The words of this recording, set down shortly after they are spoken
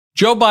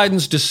Joe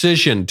Biden's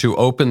decision to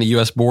open the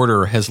U.S.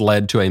 border has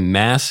led to a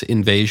mass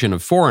invasion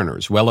of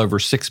foreigners, well over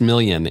 6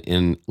 million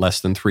in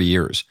less than 3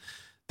 years.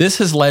 This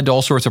has led to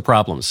all sorts of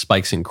problems,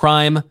 spikes in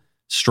crime,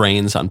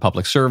 strains on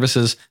public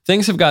services.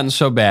 Things have gotten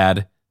so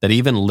bad that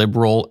even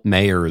liberal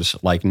mayors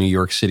like New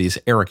York City's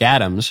Eric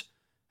Adams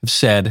have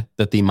said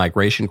that the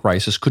migration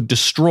crisis could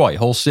destroy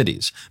whole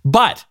cities.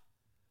 But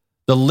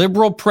the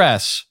liberal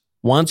press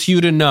wants you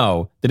to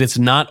know that it's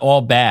not all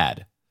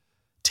bad.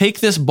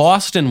 Take this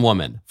Boston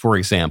woman, for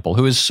example,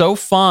 who is so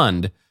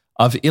fond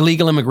of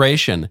illegal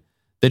immigration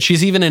that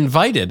she's even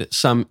invited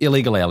some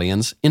illegal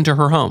aliens into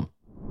her home.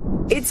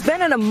 It's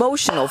been an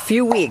emotional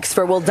few weeks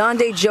for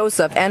Wildande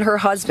Joseph and her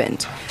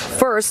husband.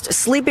 First,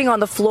 sleeping on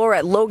the floor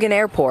at Logan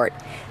Airport,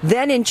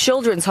 then in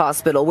Children's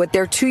Hospital with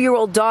their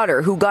 2-year-old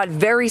daughter who got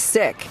very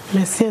sick.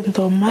 Me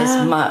siento mal.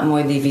 Es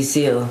muy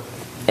difícil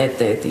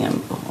este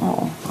tiempo.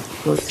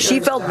 She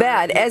felt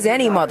bad, as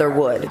any mother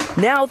would.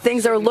 Now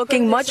things are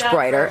looking much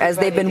brighter as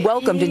they've been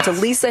welcomed into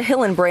Lisa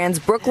Hillenbrand's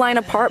Brookline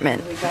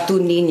apartment. Tu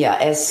niña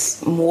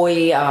es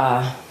muy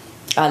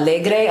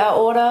alegre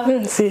ahora.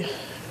 Sí,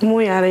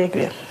 muy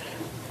alegre.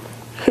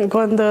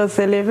 Cuando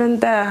se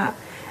levanta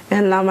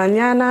en la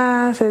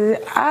mañana, se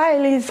dice, "Ay,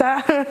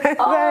 Lisa."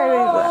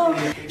 Oh.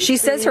 She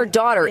says her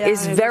daughter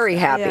is very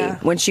happy.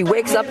 When she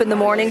wakes up in the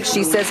morning,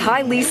 she says,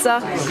 "Hi,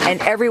 Lisa,"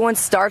 and everyone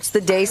starts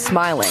the day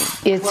smiling.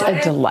 It's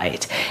a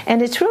delight,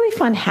 and it's really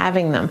fun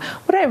having them.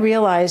 What I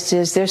realized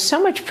is there's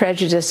so much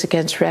prejudice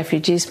against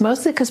refugees,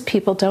 mostly because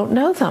people don't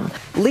know them.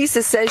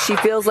 Lisa says she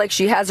feels like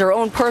she has her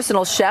own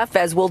personal chef,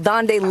 as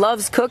Wildande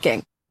loves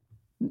cooking.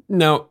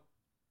 No,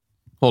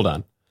 hold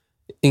on.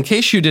 In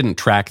case you didn't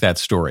track that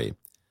story,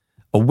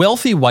 a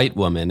wealthy white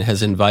woman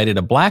has invited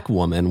a black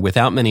woman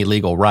without many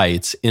legal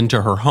rights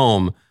into her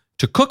home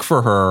to cook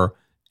for her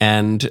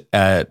and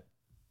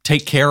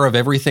take care of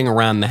everything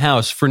around the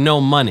house for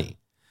no money,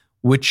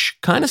 which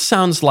kind of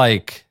sounds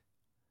like,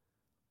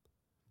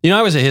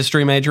 I was a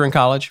history major in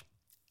college,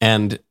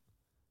 and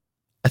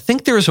I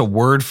think there's a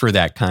word for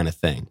that kind of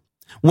thing.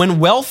 When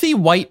wealthy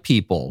white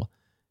people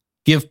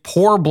give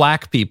poor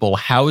black people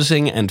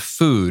housing and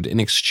food in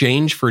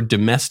exchange for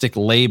domestic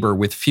labor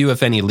with few,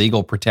 if any,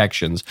 legal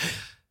protections,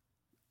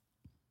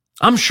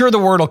 I'm sure the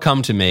word will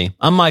come to me.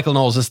 I'm Michael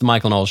Knowles. This is The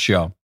Michael Knowles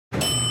Show.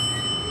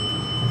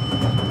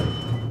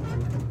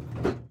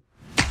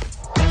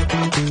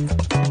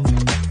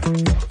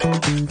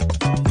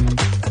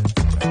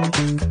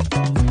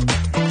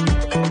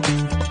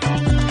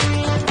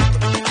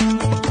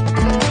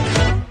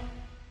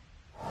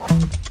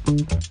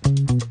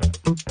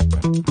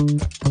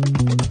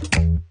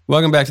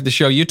 Welcome back to the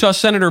show. Utah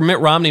Senator Mitt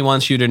Romney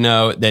wants you to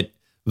know that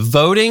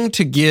voting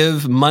to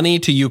give money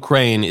to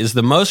Ukraine is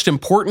the most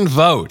important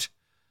vote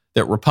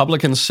that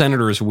Republican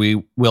senators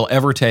will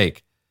ever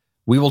take.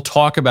 We will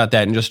talk about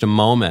that in just a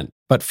moment.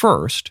 But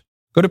first,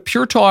 go to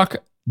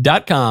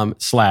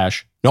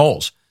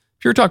puretalk.com/Knowles.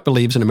 Pure Talk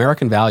believes in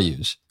American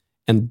values,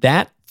 and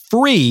that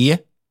free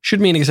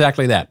should mean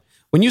exactly that.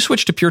 When you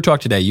switch to Pure Talk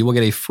today, you will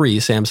get a free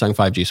Samsung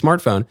 5G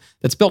smartphone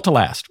that's built to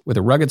last with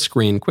a rugged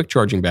screen, quick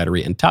charging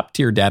battery, and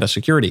top-tier data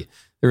security.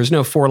 There is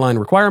no 4-line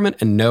requirement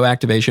and no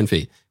activation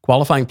fee.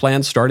 Qualifying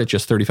plans start at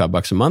just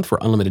 $35 a month for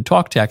unlimited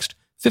talk, text,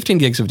 15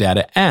 gigs of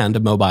data, and a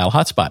mobile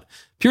hotspot.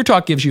 Pure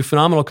Talk gives you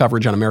phenomenal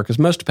coverage on America's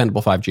most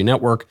dependable 5G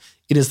network.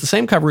 It is the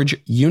same coverage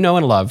you know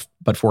and love,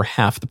 but for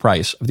half the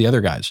price of the other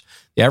guys.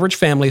 The average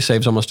family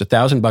saves almost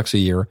 $1,000 a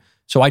year.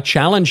 So I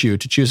challenge you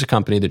to choose a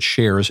company that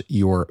shares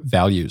your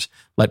values.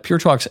 Let Pure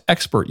Talk's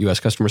expert U.S.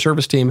 customer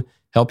service team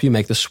help you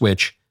make the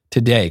switch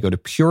today. Go to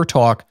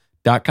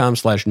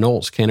puretalk.com/Knowles,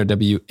 Knowles,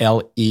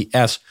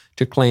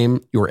 to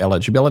claim your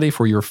eligibility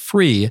for your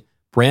free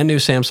brand new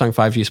Samsung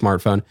 5G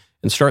smartphone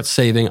and start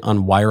saving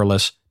on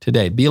wireless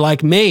today. Be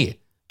like me.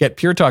 Get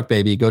Pure Talk,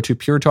 baby. Go to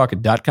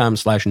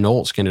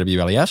puretalk.com/Knowles,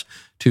 Knowles,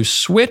 to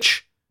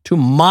switch to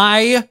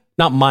my,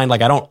 not mine,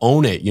 like I don't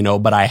own it,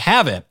 but I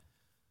have it,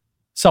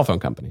 cell phone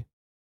company.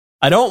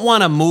 I don't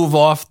want to move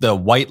off the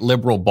white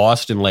liberal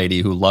Boston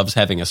lady who loves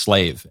having a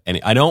slave. And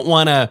I don't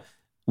want to,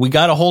 we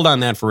got to hold on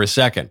that for a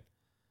second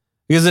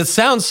because it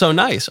sounds so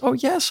nice. Oh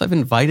yes, I've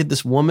invited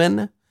this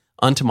woman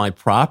onto my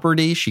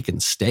property. She can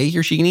stay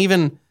here. She can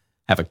even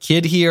have a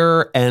kid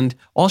here. And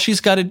all she's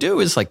got to do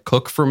is like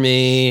cook for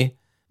me,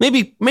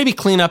 maybe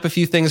clean up a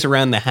few things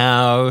around the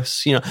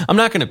house. I'm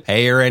not going to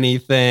pay her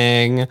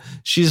anything.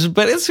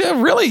 But it's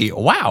really,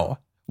 wow.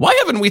 Why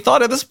haven't we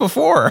thought of this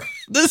before?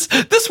 This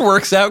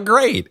works out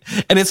great.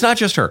 And it's not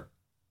just her.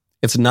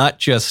 It's not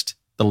just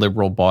the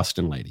liberal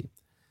Boston lady.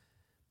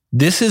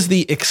 This is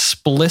the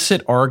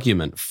explicit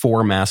argument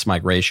for mass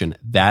migration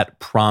that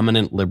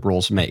prominent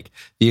liberals make.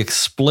 The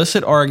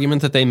explicit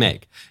argument that they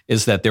make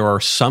is that there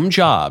are some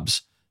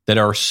jobs that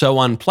are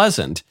so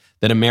unpleasant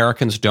that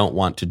Americans don't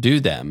want to do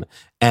them.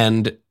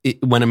 And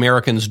when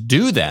Americans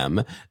do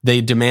them, they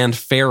demand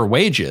fair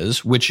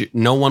wages, which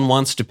no one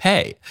wants to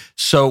pay.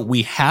 So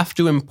we have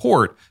to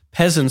import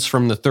peasants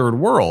from the third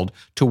world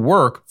to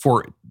work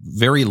for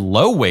very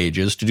low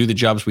wages to do the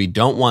jobs we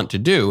don't want to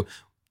do.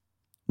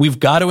 We've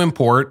got to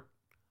import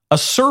a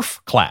serf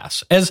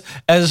class, as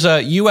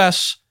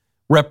U.S.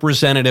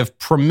 Representative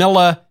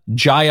Pramila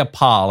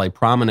Jayapal, a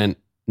prominent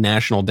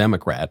national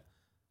Democrat,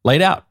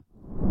 laid out.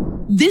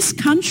 This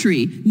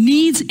country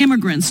needs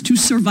immigrants to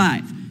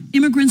survive.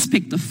 Immigrants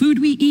pick the food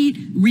we eat,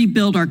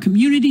 rebuild our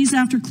communities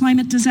after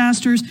climate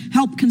disasters,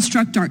 help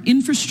construct our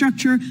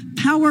infrastructure,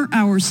 power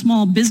our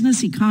small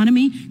business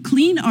economy,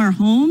 clean our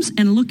homes,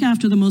 and look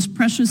after the most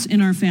precious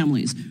in our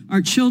families,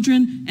 our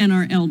children and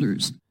our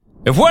elders.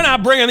 If we're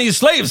not bringing these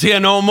slaves here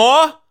no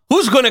more,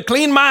 who's going to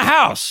clean my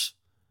house?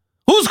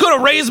 Who's going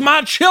to raise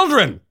my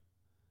children?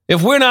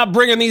 If we're not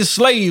bringing these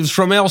slaves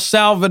from El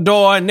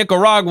Salvador and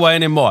Nicaragua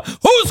anymore,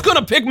 who's going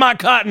to pick my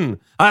cotton?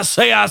 I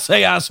say,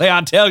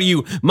 I tell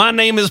you, my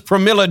name is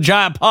Pramila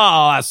Jayapal.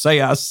 I say.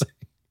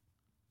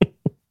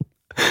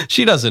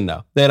 She doesn't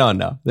know. They don't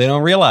know. They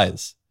don't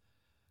realize.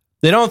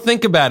 They don't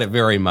think about it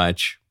very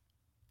much.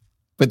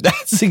 But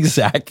that's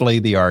exactly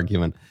the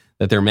argument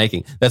that they're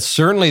making. That's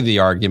certainly the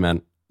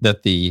argument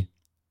that the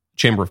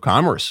Chamber of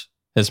Commerce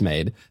has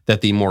made, that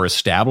the more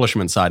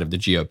establishment side of the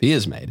GOP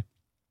has made.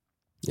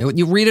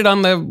 You read it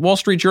on the Wall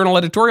Street Journal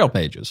editorial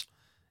pages.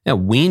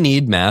 We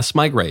need mass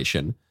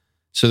migration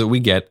so that we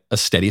get a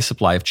steady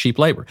supply of cheap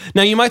labor.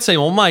 Now, you might say,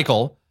 well,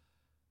 Michael,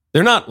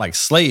 they're not like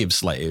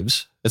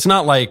slaves. It's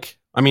not like,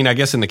 I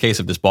guess in the case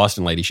of this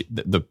Boston lady,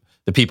 the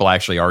people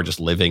actually are just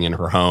living in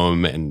her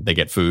home and they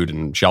get food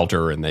and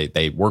shelter and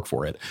they work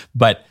for it.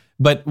 But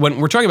when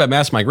we're talking about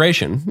mass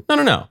migration,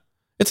 no.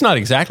 It's not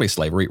exactly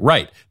slavery,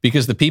 right?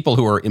 Because the people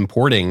who are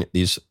importing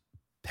these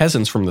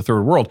peasants from the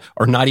third world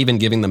are not even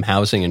giving them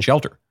housing and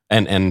shelter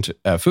and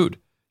food.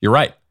 You're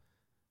right.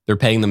 They're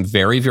paying them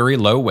very, very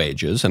low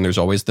wages, and there's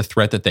always the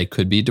threat that they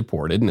could be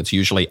deported, and it's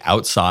usually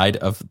outside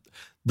of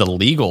the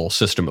legal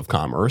system of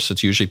commerce.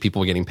 It's usually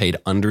people getting paid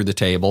under the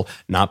table,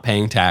 not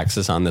paying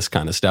taxes on this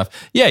kind of stuff.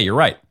 Yeah, you're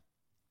right.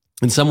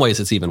 In some ways,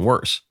 it's even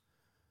worse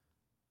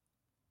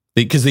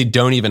because they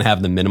don't even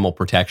have the minimal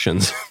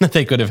protections that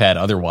they could have had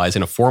otherwise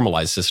in a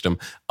formalized system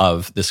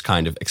of this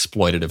kind of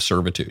exploitative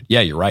servitude.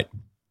 Yeah, you're right.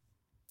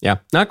 Yeah,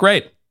 not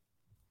great.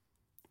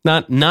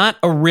 Not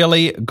a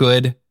really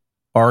good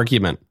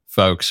argument,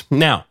 folks.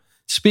 Now,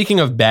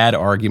 speaking of bad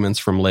arguments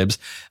from libs,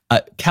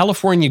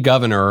 California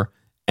governor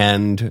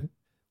and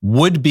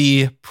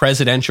would-be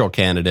presidential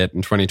candidate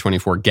in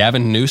 2024,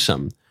 Gavin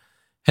Newsom,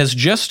 has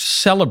just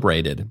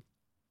celebrated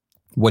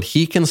what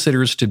he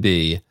considers to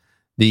be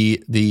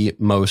the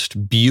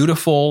most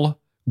beautiful,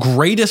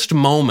 greatest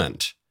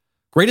moment,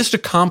 greatest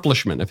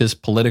accomplishment of his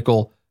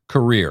political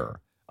career.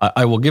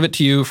 I will give it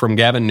to you from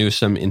Gavin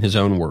Newsom in his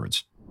own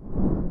words.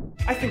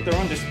 I think their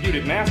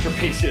undisputed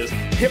masterpiece is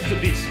Hip to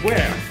Be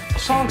Square. A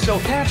song so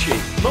catchy,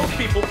 most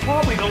people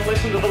probably don't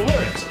listen to the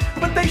lyrics.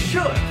 But they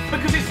should,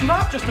 because it's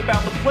not just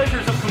about the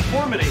pleasures of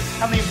conformity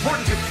and the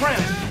importance of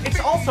trends. It's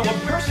also a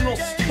personal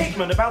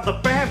statement about the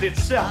band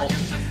itself.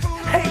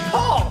 Hey,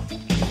 Paul!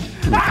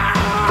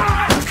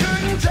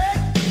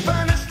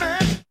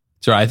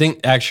 So I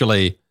think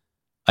actually,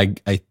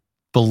 I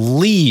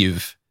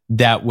believe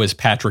that was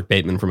Patrick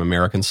Bateman from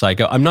American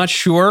Psycho. I'm not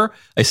sure.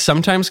 I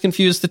sometimes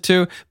confuse the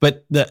two,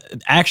 but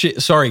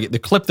the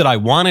clip that I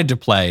wanted to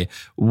play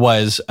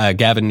was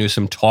Gavin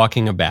Newsom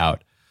talking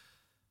about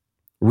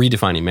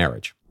redefining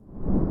marriage.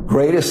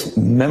 Greatest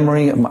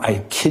memory,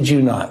 I kid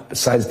you not,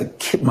 besides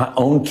my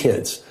own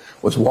kids,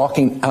 was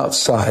walking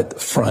outside the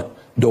front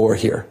door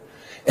here.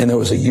 And there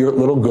was a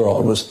little girl.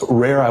 It was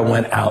rare I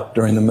went out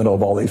during the middle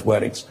of all these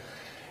weddings.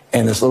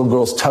 And this little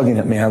girl's tugging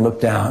at me. I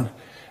look down.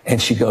 And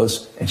she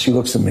goes, and she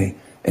looks at me,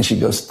 and she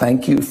goes,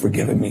 "Thank you for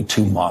giving me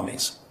two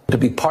mommies." To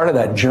be part of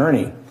that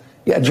journey,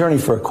 journey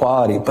for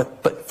equality,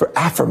 but for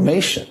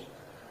affirmation,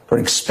 for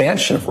an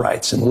expansion of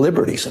rights and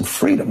liberties and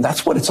freedom.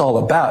 That's what it's all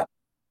about.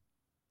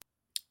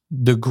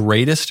 The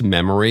greatest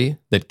memory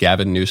that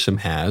Gavin Newsom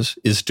has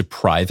is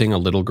depriving a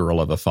little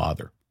girl of a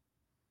father.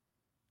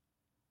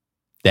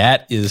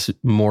 That is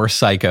more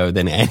psycho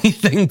than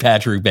anything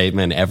Patrick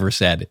Bateman ever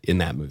said in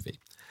that movie.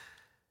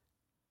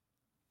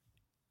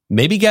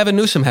 Maybe Gavin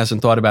Newsom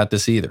hasn't thought about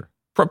this either.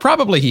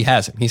 Probably he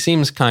hasn't. He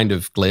seems kind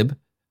of glib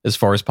as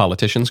far as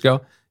politicians go.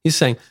 He's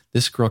saying,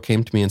 this girl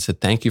came to me and said,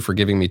 "Thank you for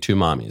giving me two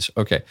mommies."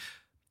 Okay.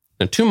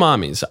 Now, two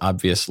mommies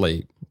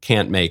obviously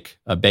can't make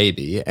a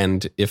baby.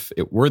 And if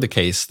it were the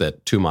case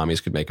that two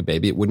mommies could make a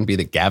baby, it wouldn't be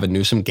that Gavin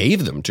Newsom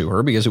gave them to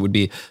her, because it would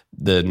be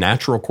the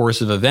natural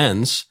course of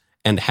events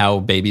and how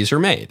babies are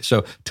made.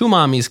 So two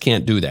mommies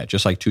can't do that,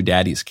 just like two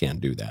daddies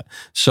can't do that.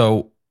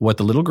 So what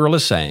the little girl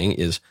is saying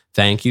is,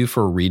 thank you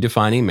for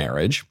redefining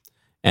marriage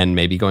and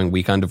maybe going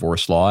weak on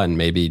divorce law and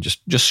maybe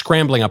just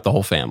scrambling up the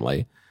whole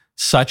family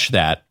such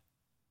that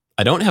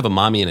I don't have a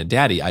mommy and a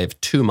daddy, I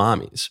have two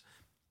mommies.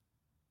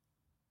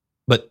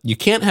 But you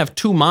can't have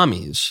two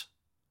mommies.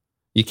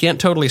 You can't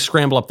totally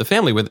scramble up the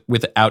family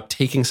without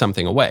taking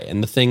something away.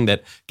 And the thing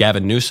that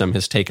Gavin Newsom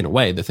has taken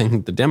away, the thing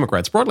that the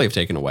Democrats broadly have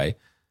taken away,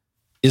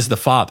 is the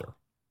father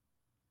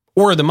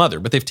or the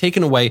mother. But they've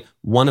taken away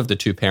one of the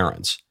two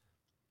parents.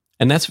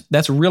 And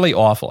that's really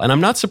awful. And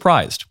I'm not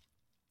surprised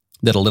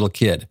that a little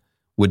kid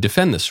would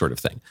defend this sort of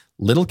thing.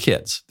 Little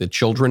kids, the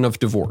children of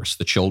divorce,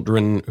 the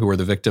children who are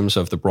the victims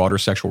of the broader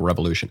sexual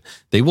revolution,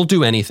 they will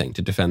do anything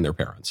to defend their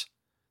parents.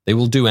 They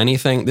will do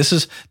anything. This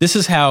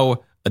is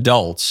how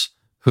adults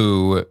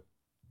who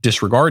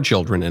disregard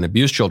children and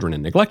abuse children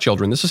and neglect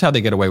children, this is how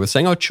they get away with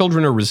saying, oh,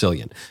 children are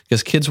resilient,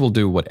 because kids will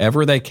do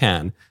whatever they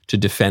can to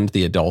defend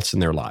the adults in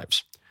their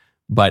lives.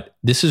 But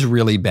this is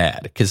really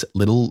bad because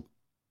little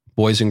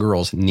boys and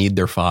girls need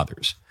their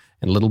fathers,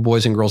 and little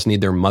boys and girls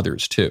need their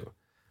mothers too.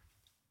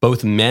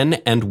 Both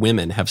men and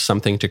women have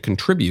something to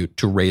contribute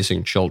to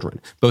raising children.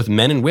 Both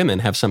men and women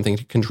have something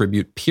to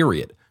contribute,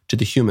 period, to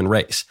the human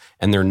race.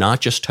 And they're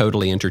not just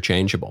totally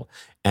interchangeable.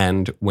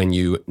 And when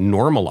you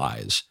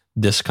normalize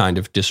this kind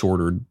of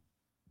disordered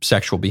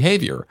sexual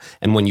behavior,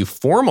 and when you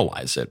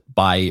formalize it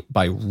by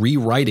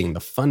rewriting the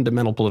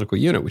fundamental political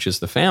unit, which is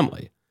the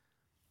family,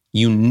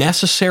 you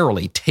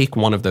necessarily take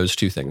one of those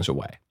two things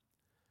away.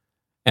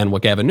 And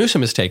what Gavin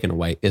Newsom has taken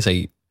away is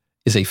a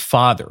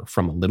father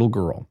from a little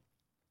girl.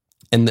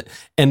 And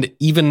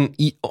even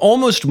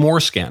almost more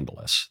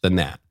scandalous than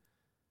that,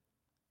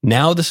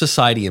 now the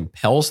society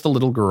impels the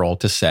little girl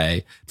to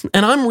say,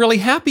 and I'm really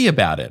happy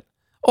about it.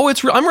 Oh,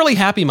 I'm really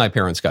happy my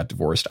parents got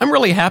divorced. I'm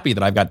really happy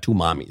that I've got two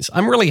mommies.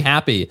 I'm really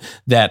happy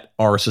that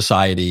our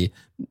society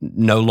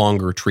no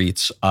longer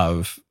treats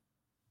of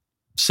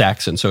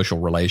sex and social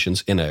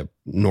relations in a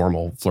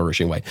normal,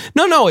 flourishing way.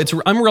 No,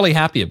 I'm really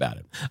happy about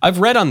it. I've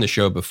read on the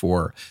show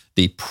before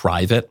the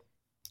private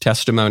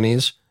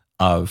testimonies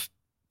of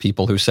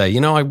people who say,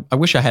 I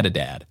wish I had a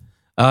dad.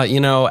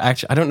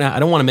 Actually, I don't know. I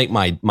don't want to make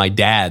my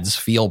dads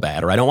feel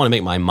bad, or I don't want to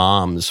make my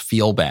moms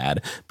feel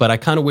bad, but I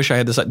kind of wish I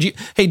had this. Do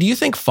you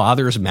think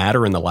fathers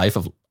matter in the life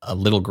of a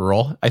little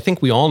girl? I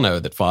think we all know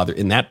that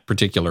in that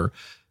particular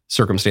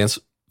circumstance,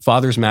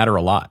 fathers matter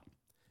a lot.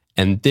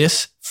 And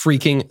this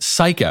freaking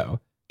psycho,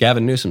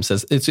 Gavin Newsom,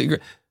 says it's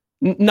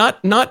not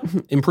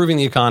improving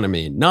the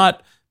economy,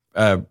 not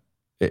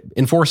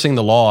enforcing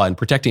the law and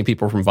protecting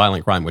people from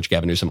violent crime, which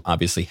Gavin Newsom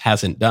obviously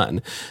hasn't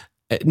done.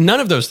 None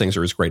of those things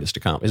are his greatest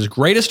accomplishment. His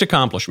greatest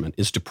accomplishment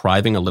is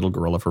depriving a little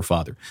girl of her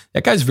father.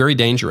 That guy's very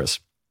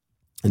dangerous.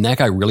 And that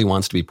guy really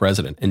wants to be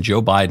president. And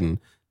Joe Biden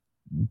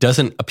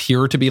doesn't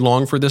appear to be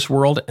long for this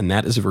world. And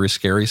that is a very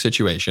scary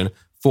situation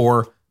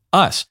for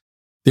us.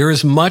 There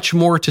is much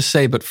more to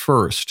say, but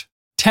first,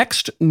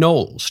 text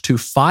Knowles to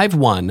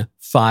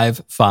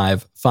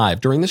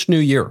 51555. During this new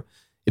year,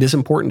 it is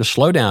important to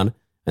slow down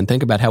and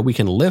think about how we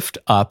can lift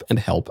up and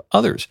help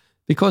others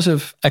because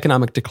of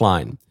economic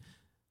decline.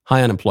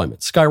 High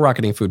unemployment,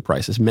 skyrocketing food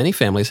prices. Many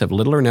families have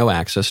little or no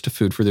access to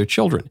food for their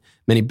children.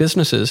 Many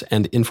businesses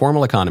and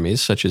informal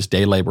economies, such as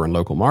day labor and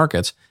local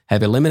markets,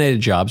 have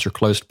eliminated jobs or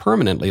closed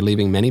permanently,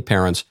 leaving many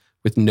parents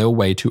with no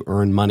way to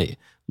earn money.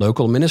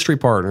 Local ministry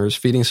partners,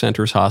 feeding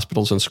centers,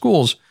 hospitals, and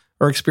schools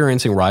are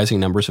experiencing rising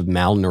numbers of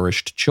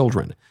malnourished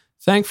children.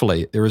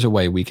 Thankfully, there is a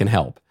way we can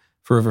help.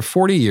 For over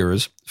 40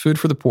 years, Food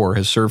for the Poor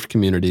has served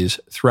communities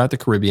throughout the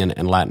Caribbean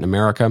and Latin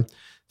America.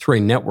 Through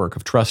a network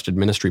of trusted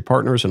ministry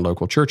partners and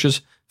local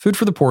churches, Food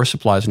for the Poor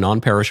supplies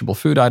non-perishable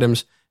food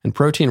items and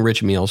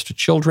protein-rich meals to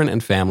children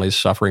and families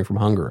suffering from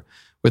hunger.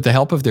 With the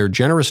help of their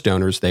generous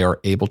donors, they are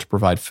able to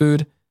provide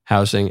food,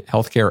 housing,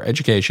 healthcare,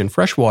 education,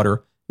 fresh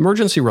water,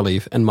 emergency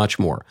relief, and much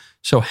more.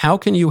 So how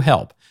can you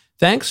help?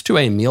 Thanks to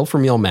a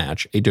meal-for-meal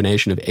match, a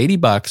donation of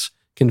 $80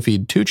 can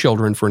feed 2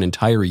 children for an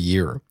entire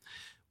year.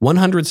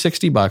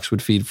 $160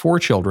 would feed 4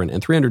 children,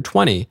 and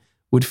 $320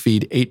 would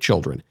feed 8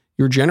 children.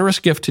 Your generous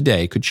gift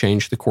today could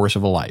change the course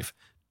of a life.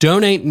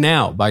 Donate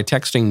now by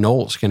texting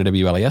Knowles,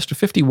 KNWLES, to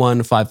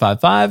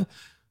 51555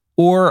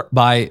 or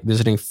by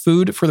visiting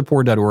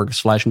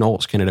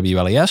foodforthepoor.org/Knowles,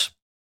 KNWLES.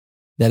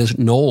 That is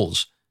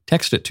Knowles.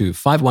 Text it to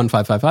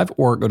 51555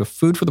 or go to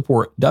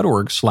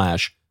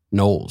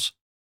foodforthepoor.org/Knowles.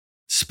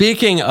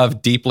 Speaking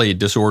of deeply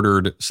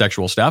disordered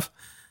sexual stuff,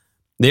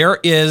 there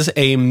is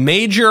a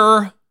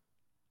major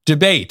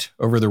debate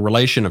over the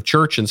relation of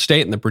church and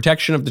state and the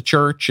protection of the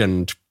church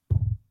and,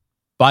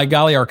 by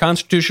golly, our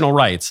constitutional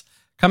rights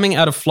coming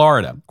out of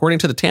Florida. According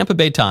to the Tampa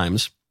Bay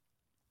Times,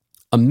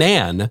 a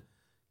man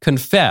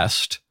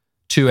confessed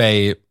to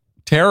a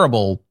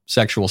terrible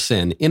sexual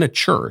sin in a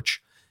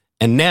church,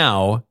 and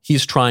now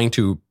he's trying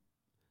to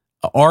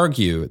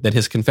argue that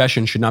his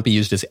confession should not be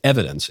used as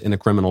evidence in a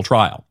criminal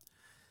trial.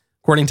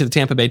 According to the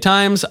Tampa Bay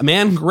Times, a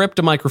man gripped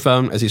a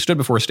microphone as he stood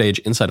before a stage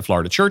inside a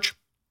Florida church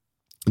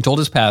and told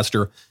his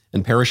pastor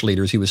and parish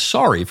leaders he was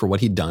sorry for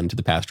what he'd done to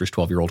the pastor's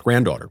 12-year-old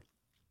granddaughter.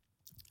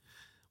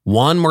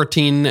 Juan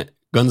Martin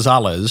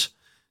Gonzalez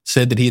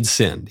said that he had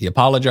sinned. He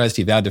apologized.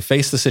 He vowed to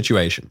face the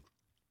situation.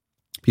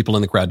 People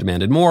in the crowd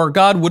demanded more.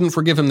 God wouldn't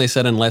forgive him, they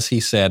said, unless he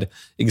said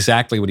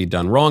exactly what he'd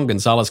done wrong.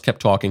 Gonzalez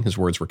kept talking. His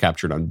words were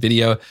captured on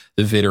video.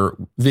 The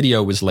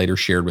video was later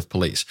shared with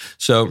police.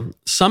 So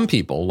some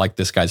people, like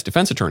this guy's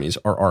defense attorneys,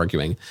 are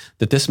arguing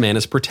that this man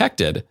is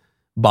protected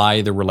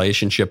by the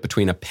relationship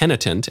between a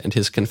penitent and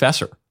his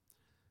confessor,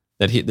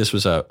 that this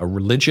was a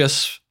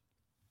religious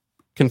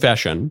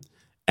confession,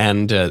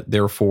 and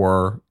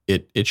therefore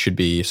it should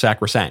be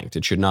sacrosanct.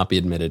 It should not be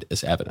admitted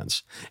as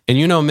evidence. And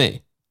you know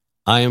me,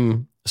 I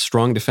am a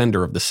strong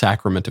defender of the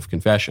sacrament of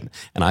confession,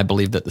 and I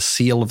believe that the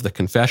seal of the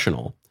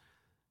confessional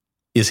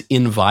is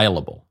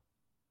inviolable.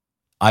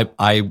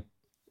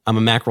 I'm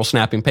a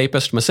mackerel-snapping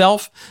papist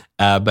myself,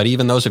 but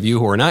even those of you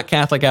who are not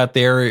Catholic out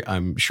there,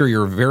 I'm sure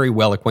you're very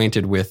well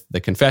acquainted with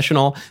the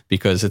confessional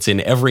because it's in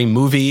every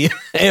movie,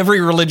 every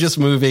religious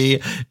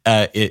movie,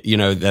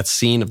 that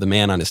scene of the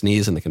man on his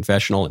knees in the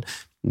confessional, and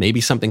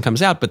maybe something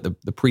comes out, but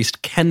the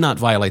priest cannot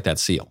violate that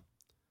seal.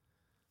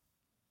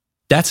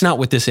 That's not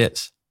what this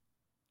is.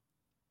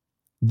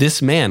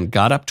 This man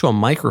got up to a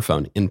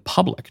microphone in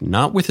public,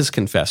 not with his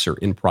confessor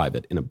in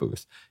private in a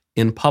booth.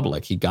 In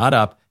public, he got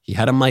up, he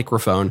had a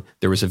microphone,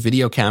 there was a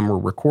video camera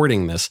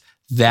recording this.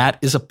 That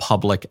is a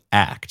public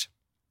act.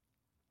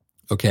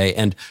 Okay,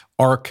 and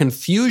our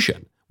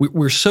confusion,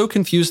 we're so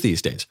confused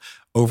these days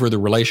over the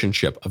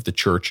relationship of the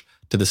church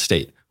to the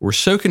state. We're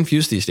so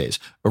confused these days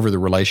over the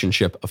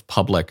relationship of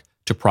public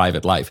to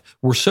private life.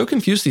 We're so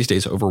confused these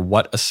days over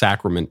what a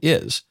sacrament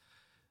is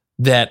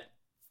that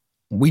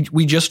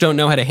we just don't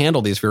know how to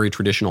handle these very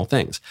traditional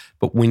things.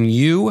 But when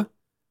you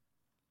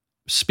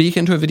speak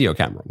into a video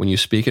camera, when you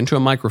speak into a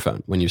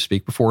microphone, when you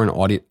speak before an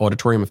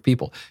auditorium of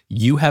people,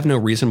 you have no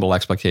reasonable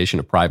expectation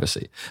of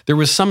privacy. There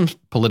was some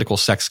political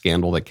sex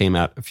scandal that came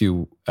out a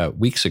few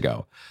weeks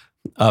ago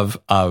of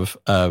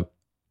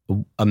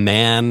a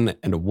man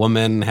and a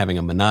woman having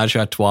a menage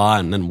a trois,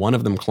 and then one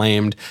of them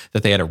claimed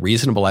that they had a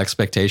reasonable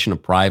expectation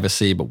of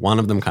privacy, but one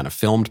of them kind of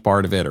filmed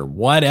part of it or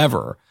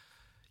whatever.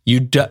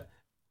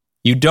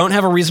 You don't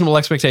have a reasonable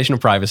expectation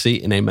of privacy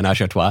in a menage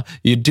a trois.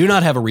 You do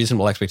not have a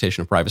reasonable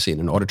expectation of privacy in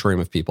an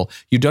auditorium of people.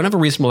 You don't have a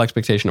reasonable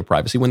expectation of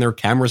privacy when there are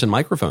cameras and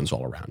microphones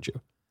all around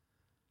you.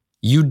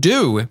 You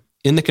do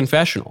in the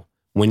confessional,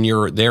 when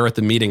you're there at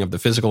the meeting of the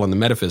physical and the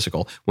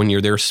metaphysical, when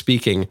you're there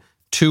speaking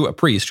to a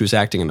priest who's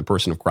acting in the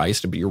person of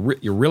Christ, but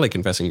you're really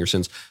confessing your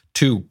sins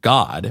to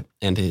God,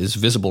 and his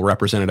visible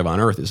representative on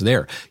earth is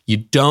there. You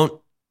don't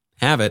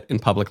have it in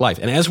public life.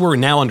 And as we're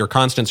now under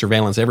constant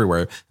surveillance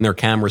everywhere, and there are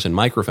cameras and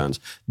microphones,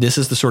 this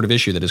is the sort of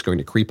issue that is going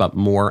to creep up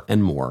more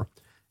and more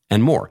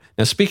and more.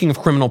 Now, speaking of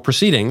criminal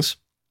proceedings,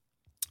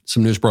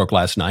 some news broke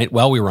last night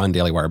while we were on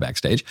Daily Wire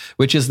Backstage,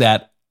 which is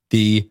that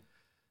the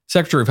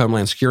Secretary of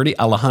Homeland Security,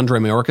 Alejandro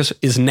Mayorkas,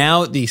 is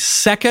now the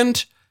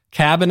second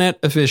cabinet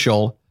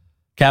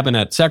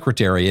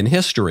secretary in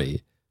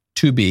history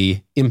to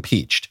be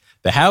impeached.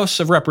 The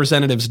House of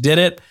Representatives did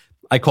it.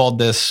 I called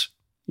this,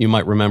 you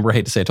might remember, I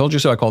hate to say I told you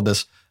so, I called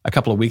this a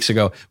couple of weeks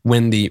ago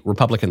when the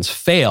Republicans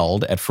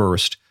failed at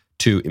first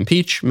to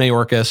impeach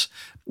Mayorkas.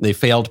 They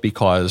failed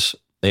because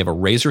they have a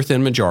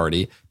razor-thin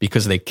majority,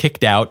 because they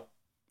kicked out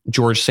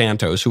George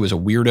Santos, who was a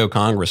weirdo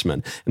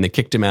congressman, and they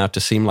kicked him out to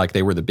seem like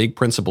they were the big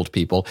principled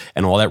people,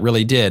 and all that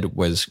really did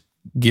was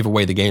give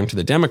away the game to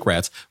the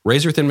Democrats.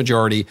 Razor-thin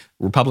majority.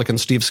 Republican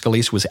Steve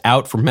Scalise was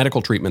out for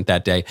medical treatment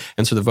that day,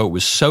 and so the vote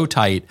was so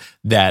tight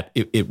that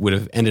it would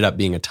have ended up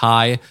being a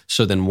tie.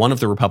 So then one of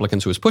the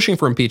Republicans who was pushing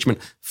for impeachment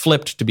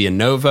flipped to be a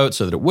no vote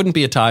so that it wouldn't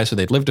be a tie, so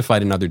they'd live to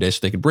fight another day so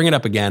they could bring it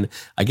up again.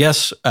 I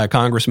guess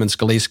Congressman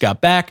Scalise got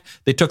back,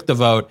 they took the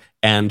vote,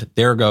 and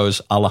there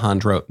goes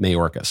Alejandro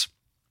Mayorkas.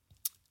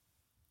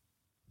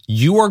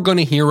 You are going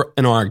to hear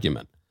an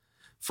argument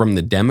from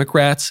the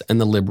Democrats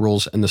and the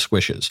liberals and the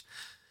squishes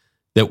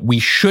that we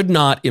should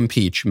not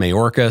impeach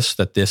Mayorkas,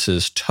 that this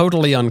is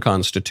totally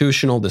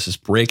unconstitutional, this is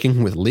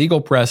breaking with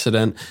legal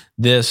precedent,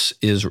 this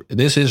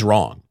is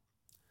wrong.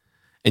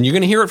 And you're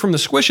going to hear it from the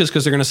squishes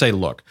because they're going to say,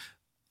 look,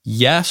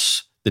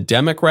 yes, the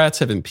Democrats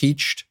have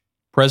impeached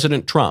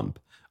President Trump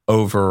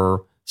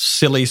over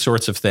silly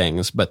sorts of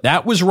things, but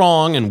that was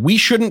wrong, and we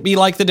shouldn't be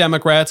like the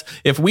Democrats.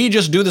 If we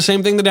just do the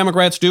same thing the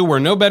Democrats do, we're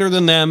no better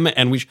than them,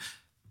 and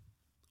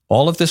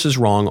all of this is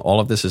wrong.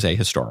 All of this is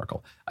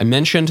ahistorical. I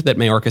mentioned that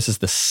Mayorkas is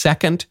the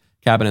second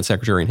cabinet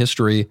secretary in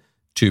history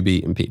to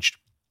be impeached.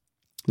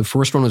 The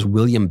first one was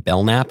William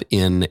Belknap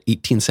in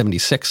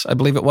 1876, I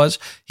believe it was.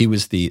 He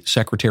was the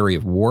Secretary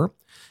of War,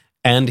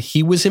 and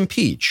he was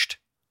impeached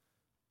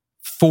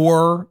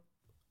for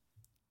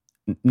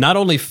not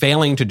only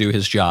failing to do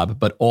his job,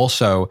 but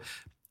also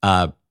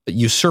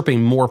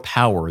usurping more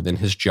power than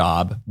his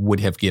job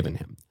would have given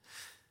him.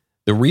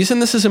 The reason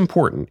this is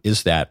important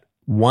is that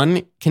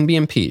one can be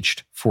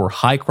impeached for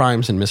high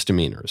crimes and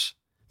misdemeanors,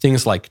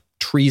 things like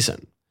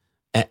treason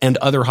and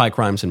other high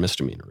crimes and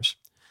misdemeanors.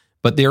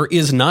 But there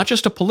is not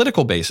just a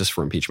political basis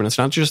for impeachment. It's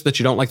not just that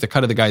you don't like the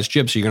cut of the guy's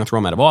jib, so you're going to throw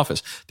him out of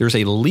office. There's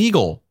a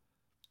legal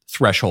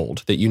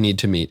threshold that you need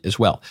to meet as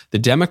well. The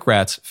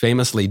Democrats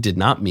famously did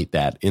not meet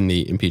that in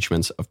the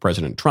impeachments of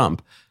President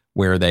Trump,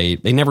 where they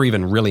never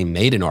even really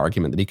made an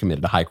argument that he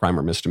committed a high crime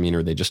or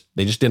misdemeanor. They just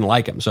didn't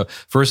like him. So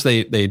first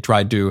they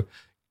tried to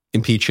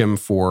impeach him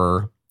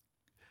for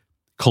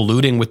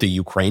colluding with the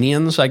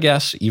Ukrainians, I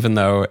guess, even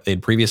though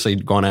they'd previously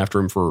gone after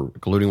him for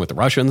colluding with the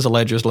Russians,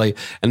 allegedly.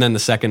 And then the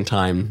second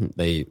time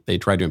they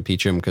tried to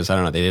impeach him because, I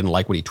don't know, they didn't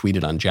like what he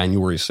tweeted on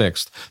January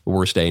 6th, the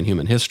worst day in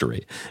human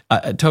history.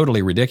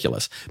 Totally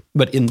ridiculous.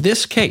 But in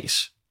this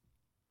case,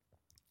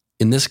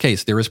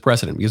 there is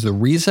precedent, because the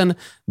reason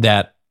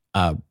that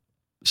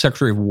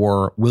Secretary of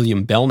War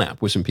William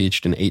Belknap was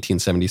impeached in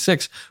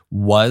 1876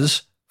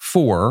 was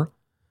for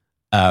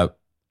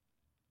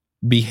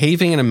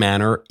behaving in a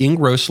manner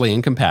grossly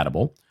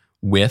incompatible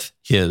with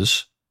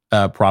his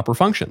proper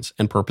functions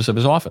and purpose of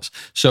his office.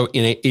 So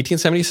in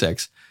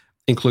 1876,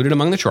 included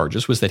among the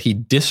charges was that he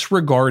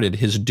disregarded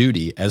his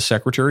duty as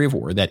Secretary of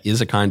War. That is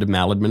a kind of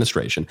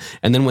maladministration.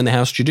 And then when the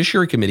House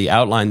Judiciary Committee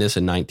outlined this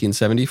in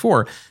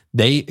 1974,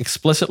 they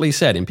explicitly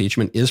said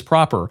impeachment is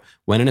proper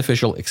when an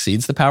official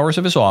exceeds the powers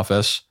of his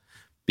office,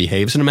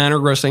 behaves in a manner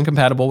grossly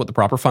incompatible with the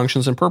proper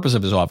functions and purpose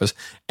of his office,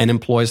 and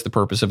employs the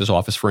purpose of his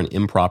office for an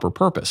improper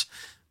purpose.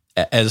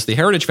 As the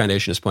Heritage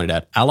Foundation has pointed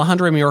out,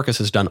 Alejandro Mayorkas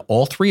has done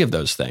all three of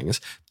those things.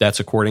 That's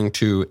according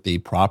to the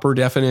proper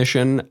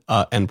definition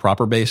and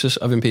proper basis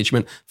of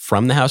impeachment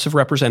from the House of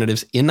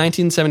Representatives in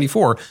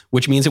 1974,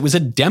 which means it was a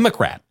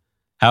Democrat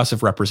House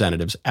of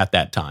Representatives at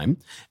that time.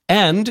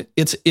 And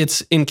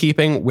it's in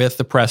keeping with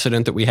the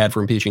precedent that we had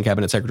for impeaching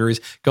cabinet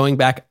secretaries going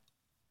back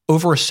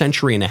over a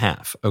century and a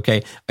half,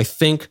 okay? I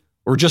think,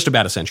 or just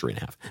about a century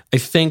and a half. I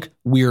think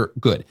we're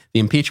good. The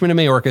impeachment of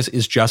Mayorkas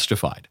is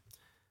justified.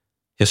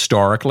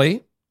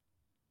 Historically,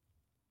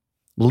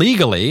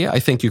 legally, I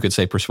think you could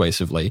say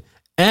persuasively,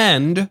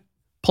 and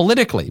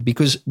politically,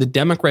 because the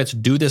Democrats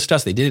do this to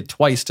us. They did it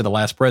twice to the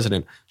last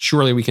president.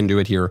 Surely we can do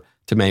it here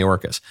to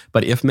Mayorkas.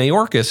 But if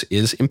Mayorkas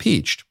is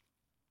impeached,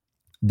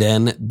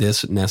 then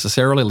this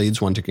necessarily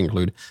leads one to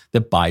conclude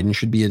that Biden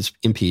should be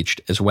impeached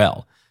as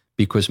well,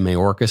 because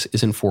Mayorkas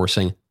is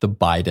enforcing the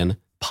Biden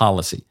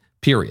policy.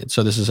 Period.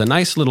 So this is a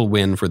nice little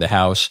win for the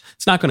House.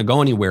 It's not going to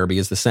go anywhere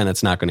because the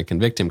Senate's not going to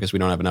convict him because we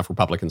don't have enough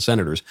Republican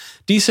senators.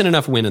 Decent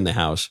enough win in the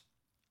House.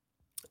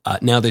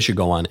 Now they should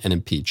go on and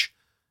impeach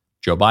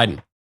Joe Biden.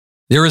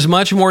 There is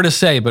much more to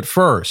say, but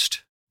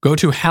first, go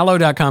to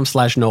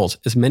hallow.com/Knowles.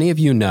 As many of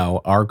you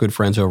know, our good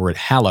friends over at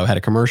Hallow had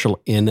a commercial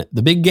in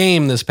the big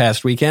game this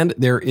past weekend.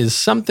 There is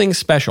something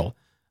special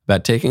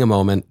about taking a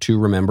moment to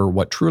remember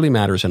what truly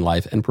matters in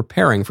life and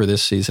preparing for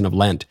this season of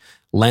Lent.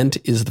 Lent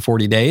is the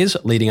 40 days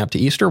leading up to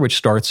Easter, which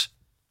starts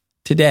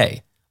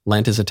today.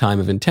 Lent is a time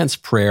of intense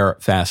prayer,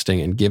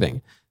 fasting, and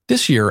giving.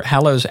 This year,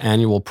 Hallow's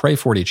annual Pray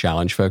 40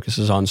 Challenge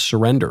focuses on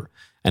surrender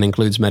and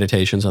includes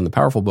meditations on the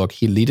powerful book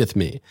He Leadeth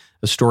Me,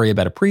 a story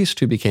about a priest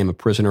who became a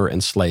prisoner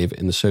and slave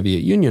in the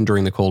Soviet Union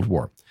during the Cold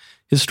War.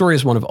 His story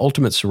is one of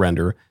ultimate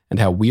surrender and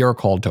how we are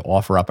called to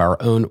offer up our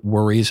own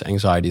worries,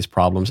 anxieties,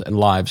 problems, and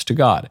lives to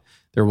God.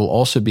 There will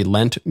also be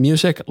Lent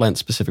music,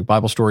 Lent-specific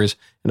Bible stories,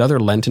 and other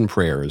Lenten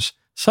prayers,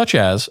 such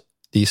as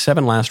the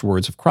 7 Last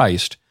Words of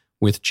Christ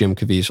with Jim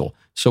Caviezel.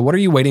 So what are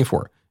you waiting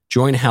for?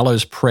 Join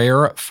Hallow's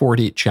Prayer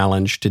 40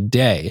 Challenge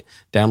today.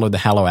 Download the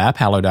Hallow app,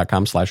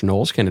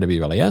 hallow.com/Knowles,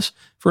 KNWLES,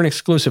 for an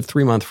exclusive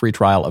 3-month free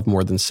trial of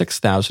more than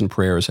 6,000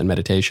 prayers and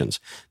meditations.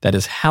 That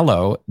is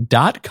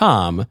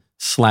hallow.com/Knowles,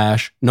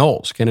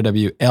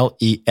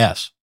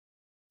 KNWLES.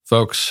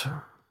 Folks,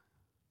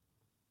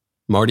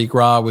 Mardi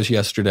Gras was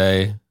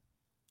yesterday.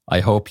 I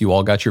hope you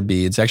all got your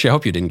beads. Actually, I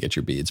hope you didn't get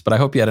your beads, but I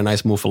hope you had a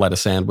nice muffaletta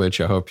sandwich.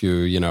 I hope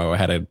you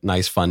had a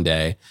nice fun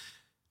day.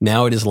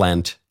 Now it is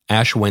Lent.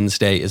 Ash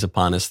Wednesday is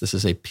upon us. This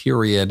is a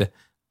period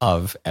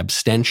of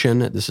abstention.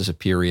 This is a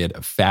period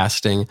of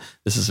fasting.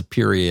 This is a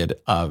period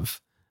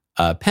of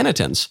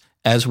penitence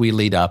as we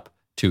lead up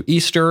to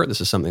Easter.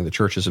 This is something the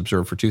church has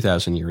observed for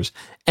 2,000 years.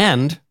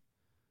 And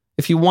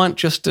if you want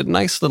just a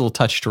nice little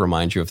touch to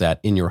remind you of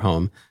that in your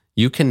home,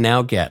 you can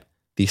now get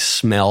the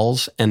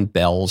Smells and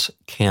Bells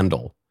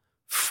candle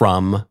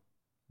from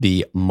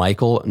the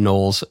Michael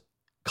Knowles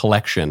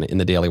collection in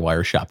the Daily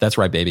Wire shop. That's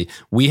right, baby.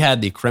 We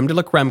had the Creme de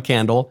la Creme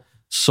candle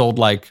sold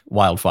like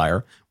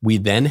wildfire. We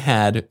then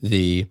had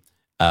the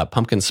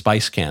pumpkin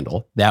spice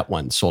candle. That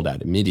one sold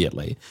out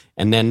immediately.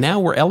 And then now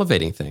we're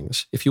elevating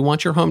things. If you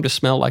want your home to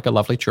smell like a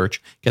lovely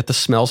church, get the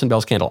Smells and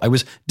Bells candle. I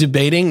was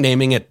debating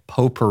naming it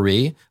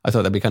Potpourri. I thought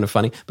that'd be kind of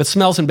funny. But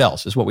Smells and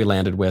Bells is what we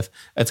landed with.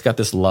 It's got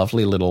this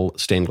lovely little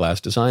stained glass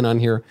design on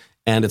here.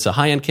 And it's a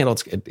high-end candle.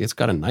 It's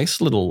got a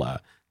nice little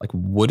like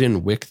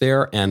wooden wick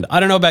there. And I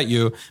don't know about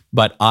you,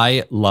 but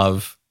I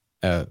love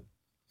the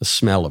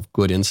smell of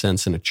good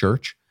incense in a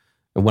church.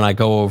 And when I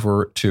go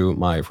over to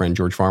my friend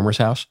George Farmer's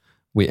house,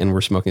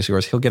 we're smoking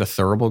cigars, he'll get a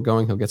thurible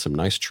going. He'll get some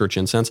nice church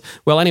incense.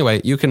 Well, anyway,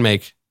 you can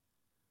make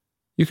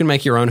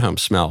your own home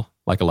smell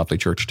like a lovely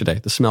church today.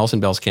 The Smells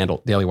and Bells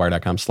candle,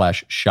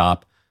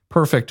 dailywire.com/shop.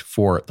 Perfect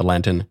for the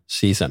Lenten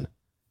season.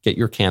 Get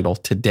your candle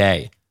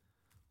today.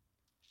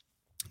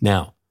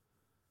 Now,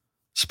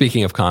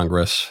 speaking of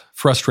Congress,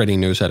 frustrating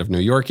news out of New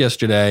York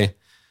yesterday.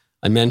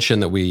 I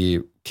mentioned that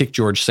we kicked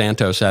George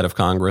Santos out of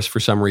Congress for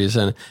some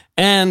reason,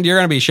 and you're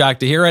going to be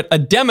shocked to hear it. A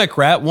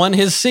Democrat won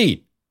his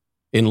seat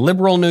in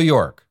liberal New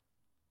York.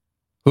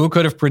 Who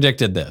could have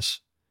predicted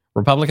this?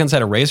 Republicans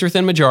had a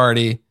razor-thin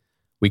majority.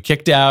 We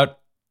kicked out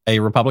a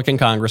Republican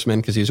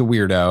congressman because he's a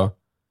weirdo,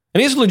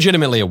 and he's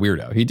legitimately a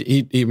weirdo. He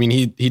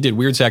did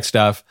weird sex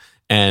stuff,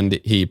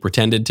 and he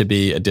pretended to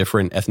be a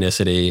different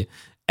ethnicity,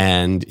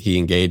 and he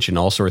engaged in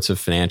all sorts of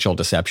financial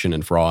deception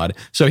and fraud.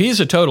 So he's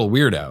a total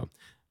weirdo.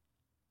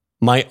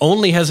 My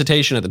only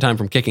hesitation at the time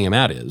from kicking him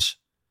out is,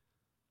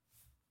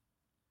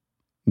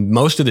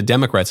 Most of the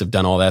Democrats have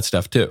done all that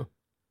stuff too.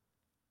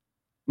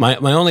 My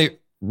only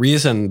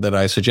reason that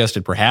I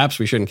suggested perhaps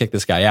we shouldn't kick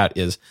this guy out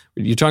is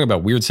you're talking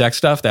about weird sex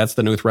stuff. That's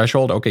the new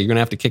threshold. Okay, you're going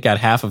to have to kick out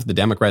half of the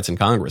Democrats in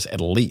Congress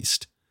at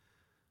least.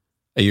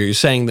 You're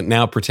saying that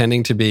now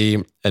pretending to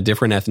be a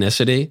different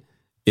ethnicity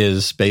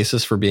is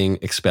basis for being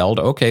expelled.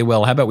 Okay,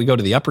 well, how about we go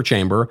to the upper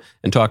chamber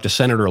and talk to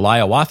Senator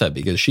Hiawatha,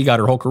 because she got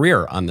her whole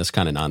career on this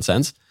kind of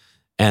nonsense.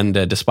 And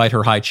despite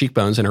her high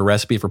cheekbones and her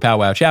recipe for pow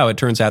wow chow, it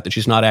turns out that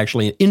she's not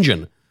actually an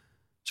Indian.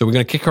 So we're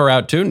going to kick her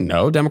out too?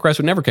 No, Democrats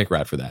would never kick her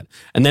out for that.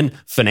 And then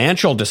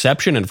financial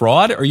deception and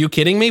fraud? Are you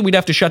kidding me? We'd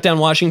have to shut down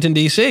Washington,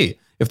 D.C.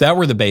 if that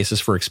were the basis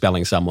for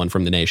expelling someone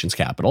from the nation's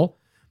capital.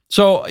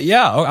 So,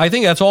 yeah, I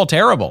think that's all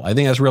terrible. I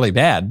think that's really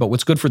bad. But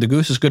what's good for the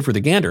goose is good for the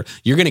gander.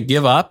 You're going to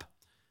give up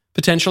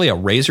potentially a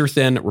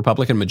razor-thin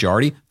Republican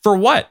majority for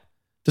what?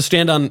 To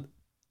stand on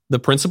the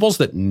principles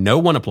that no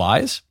one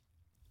applies?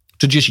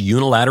 To just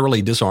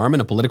unilaterally disarm in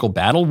a political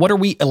battle? What are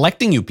we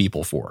electing you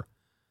people for?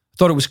 I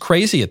thought it was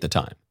crazy at the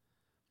time.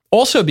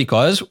 Also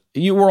because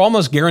you were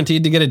almost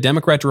guaranteed to get a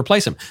Democrat to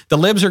replace him. The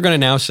libs are going to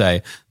now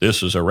say,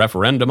 this is a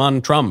referendum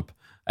on Trump,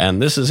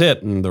 and this is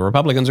it, and the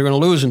Republicans are going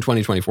to lose in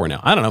 2024 now.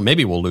 I don't know,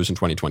 maybe we'll lose in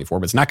 2024,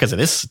 but it's not because of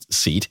this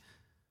seat.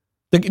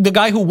 The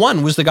guy who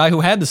won was the guy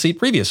who had the seat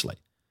previously,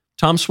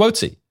 Tom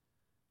Suozzi.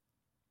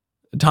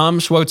 Tom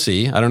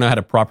Suozzi, I don't know how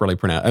to properly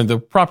pronounce, the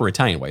proper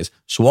Italian way is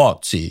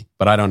Suozzi,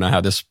 but I don't know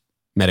how this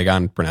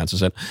Medigan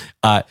pronounces it.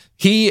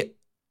 He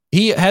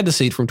had the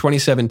seat from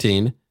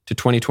 2017 to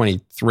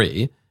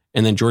 2023,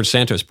 and then George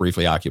Santos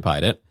briefly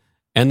occupied it,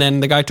 and then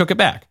the guy took it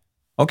back.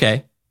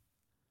 Okay.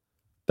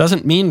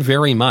 Doesn't mean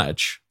very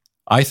much,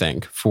 I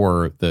think,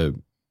 for the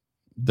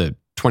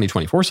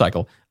 2024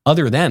 cycle,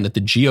 other than that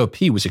the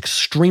GOP was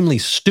extremely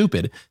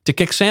stupid to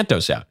kick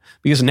Santos out.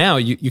 Because now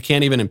you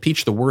can't even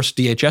impeach the worst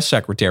DHS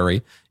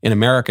secretary in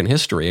American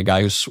history, a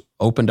guy who's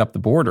opened up the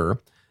border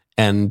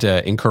and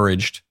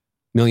encouraged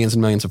millions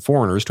and millions of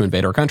foreigners to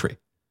invade our country.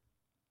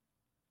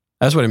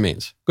 That's what it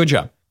means. Good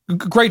job.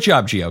 Great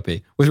job,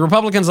 GOP. With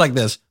Republicans like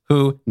this,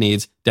 who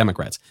needs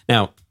Democrats?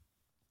 Now,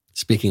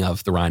 speaking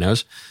of the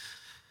rhinos,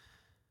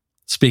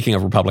 speaking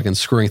of Republicans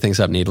screwing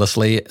things up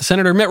needlessly,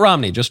 Senator Mitt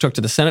Romney just took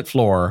to the Senate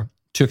floor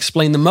to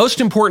explain the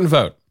most important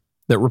vote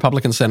that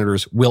Republican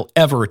senators will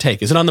ever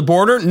take. Is it on the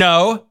border?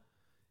 No.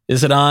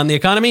 Is it on the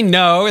economy?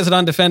 No. Is it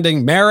on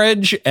defending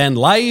marriage and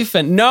life?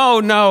 And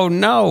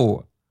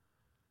no.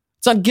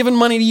 It's on giving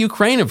money to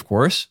Ukraine, of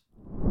course.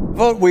 The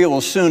vote we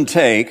will soon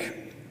take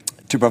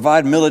to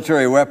provide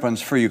military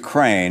weapons for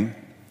Ukraine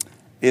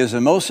is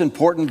the most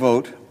important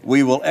vote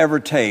we will ever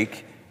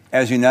take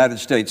as United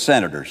States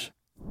senators.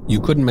 You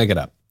couldn't make it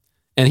up.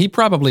 And he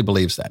probably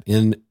believes that.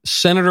 In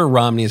Senator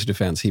Romney's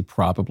defense, he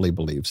probably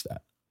believes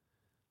that.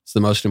 It's the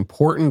most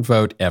important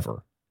vote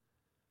ever.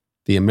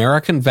 The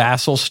American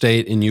vassal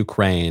state in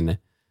Ukraine,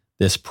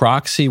 this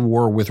proxy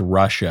war with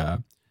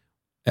Russia,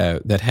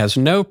 that has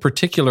no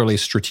particularly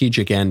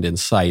strategic end in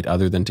sight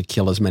other than to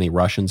kill as many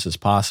Russians as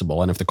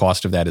possible. And if the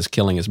cost of that is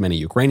killing as many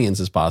Ukrainians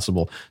as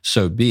possible,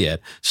 so be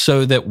it.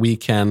 So that we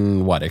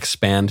can,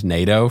 expand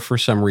NATO for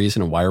some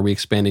reason. And why are we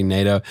expanding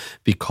NATO?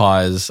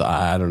 Because,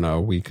 I don't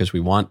know, because we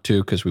want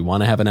to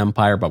have an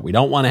empire, but we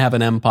don't want to have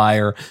an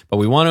empire, but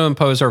we want to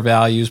impose our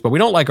values, but we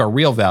don't like our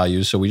real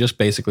values. So we just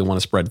basically want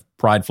to spread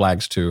pride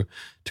flags to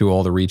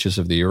all the reaches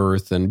of the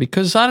earth. And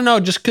because, I don't know,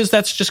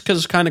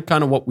 because kind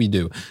of what we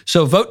do.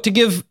 So vote to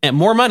give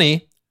more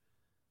money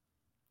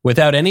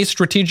without any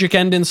strategic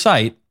end in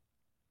sight.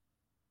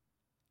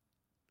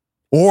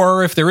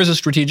 Or if there is a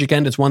strategic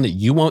end, it's one that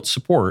you won't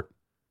support.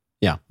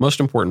 Yeah, most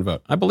important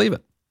vote. I believe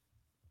it.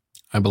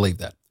 I believe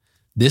that.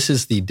 This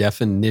is the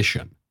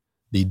definition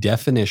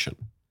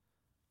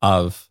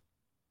of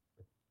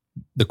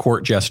the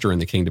court jester in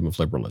the kingdom of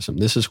liberalism.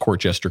 This is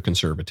court jester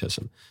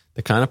conservatism.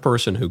 The kind of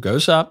person who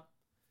goes up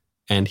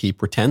and he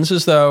pretends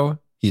as though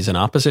he's in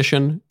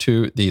opposition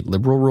to the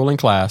liberal ruling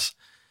class.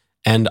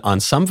 And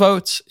on some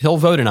votes, he'll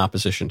vote in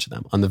opposition to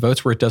them. On the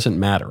votes where it doesn't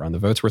matter, on the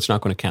votes where it's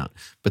not going to count.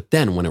 But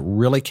then when it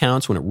really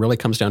counts, when it really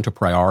comes down to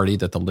priority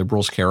that the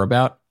liberals care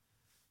about,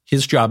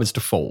 his job is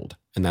to fold.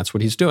 And that's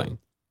what he's doing.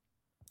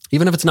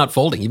 Even if it's not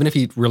folding, even if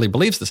he really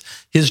believes this,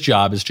 his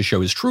job is to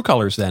show his true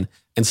colors then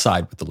and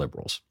side with the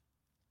liberals.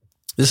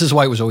 This is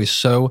why it was always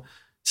so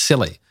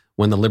silly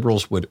when the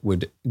liberals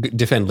would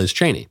defend Liz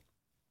Cheney.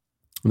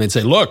 And they'd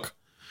say, look,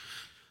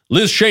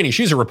 Liz Cheney,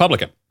 she's a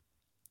Republican.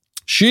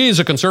 She's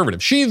a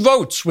conservative. She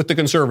votes with the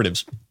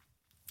conservatives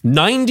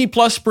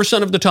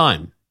 90+% of the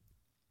time.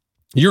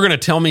 You're going to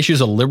tell me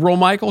she's a liberal,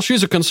 Michael?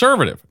 She's a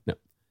conservative. No.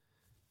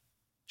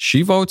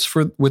 She votes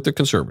with the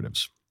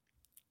conservatives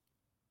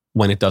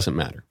when it doesn't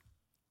matter.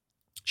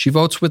 She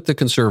votes with the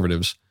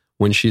conservatives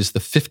when she's the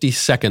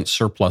 52nd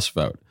surplus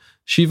vote.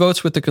 She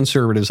votes with the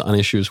conservatives on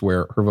issues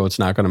where her vote's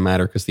not going to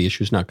matter because the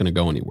issue's not going to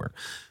go anywhere.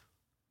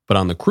 But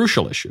on the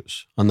crucial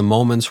issues, on the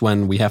moments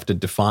when we have to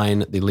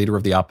define the leader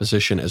of the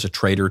opposition as a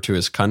traitor to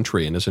his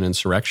country and as an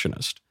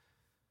insurrectionist,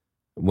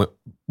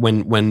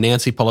 when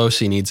Nancy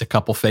Pelosi needs a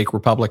couple fake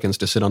Republicans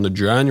to sit on the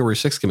January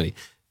 6th committee,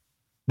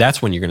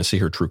 that's when you're going to see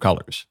her true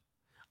colors.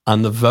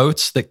 on the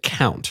votes that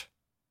count,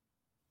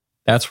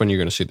 that's when you're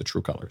going to see the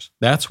true colors.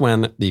 That's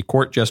when the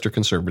court jester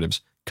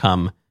conservatives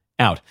come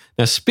out.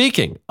 Now,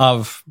 speaking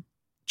of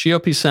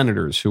GOP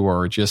senators who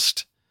are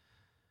just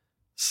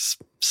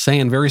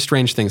saying very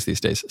strange things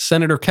these days,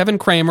 Senator Kevin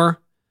Cramer,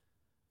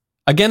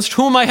 against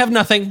whom I have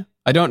nothing.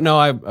 I don't know.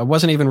 I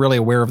wasn't even really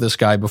aware of this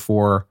guy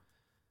before.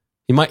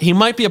 He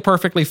might be a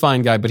perfectly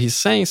fine guy, but he's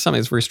saying something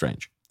that's very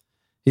strange.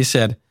 He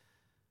said,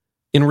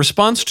 in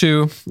response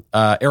to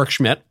Eric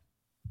Schmidt,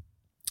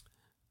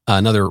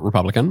 another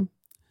Republican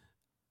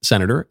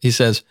senator, he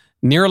says,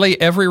 nearly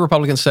every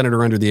Republican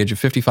senator under the age of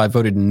 55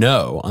 voted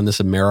no on this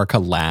America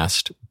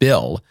Last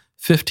bill.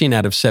 15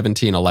 out of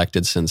 17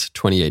 elected since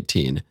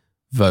 2018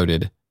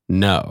 voted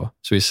no.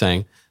 So he's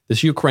saying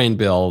this Ukraine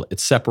bill,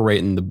 it's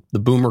separating the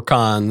boomer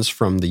cons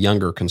from the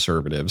younger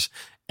conservatives.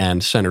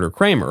 And Senator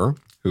Cramer,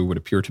 who would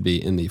appear to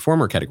be in the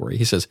former category,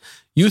 he says,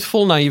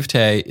 youthful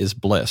naivete is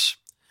bliss.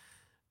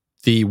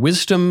 The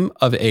wisdom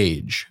of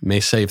age may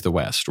save the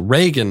West.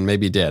 Reagan may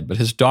be dead, but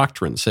his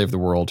doctrine saved the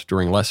world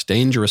during less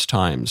dangerous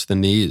times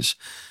than these.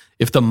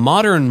 If the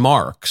modern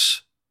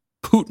Marx,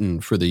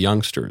 Putin for the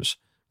youngsters,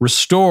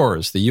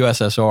 restores the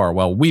USSR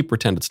while we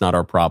pretend it's not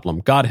our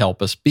problem, God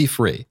help us, be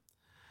free.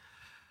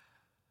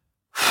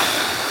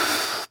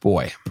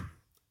 Boy,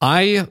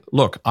 I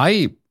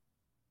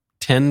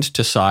tend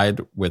to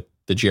side with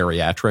the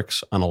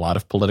geriatrics on a lot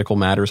of political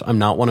matters. I'm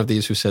not one of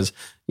these who says,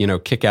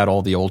 kick out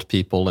all the old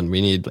people and we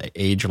need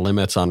age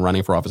limits on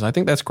running for office. I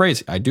think that's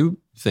crazy. I do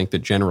think that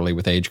generally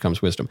with age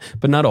comes wisdom,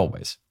 but not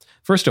always.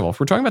 First of all, if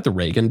we're talking about the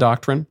Reagan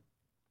doctrine,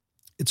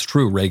 it's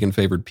true Reagan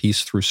favored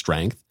peace through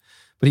strength,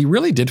 but he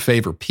really did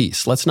favor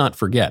peace. Let's not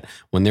forget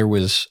when there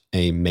was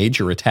a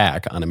major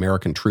attack on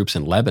American troops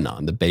in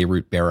Lebanon, the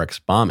Beirut barracks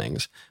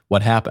bombings,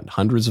 what happened?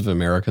 Hundreds of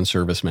American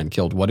servicemen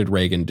killed. What did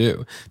Reagan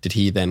do? Did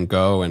he then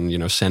go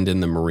and send in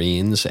the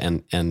Marines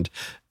and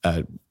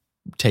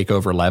take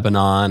over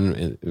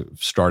Lebanon,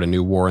 start a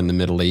new war in the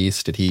Middle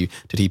East? Did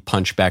he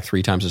punch back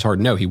 3 times as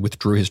hard? No, he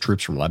withdrew his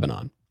troops from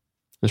Lebanon.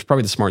 It's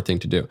probably the smart thing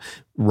to do.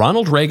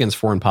 Ronald Reagan's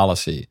foreign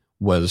policy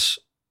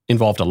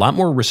involved a lot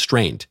more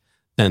restraint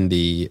than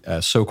the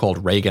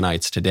so-called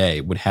Reaganites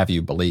today would have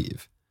you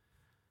believe.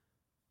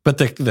 But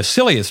the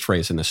silliest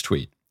phrase in this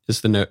tweet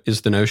is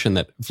the notion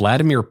that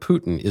Vladimir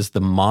Putin is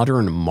the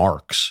modern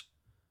Marx.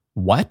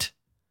 What?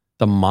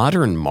 The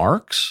modern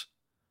Marx?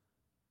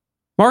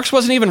 Marx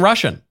wasn't even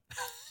Russian.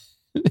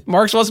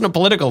 Marx wasn't a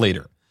political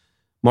leader.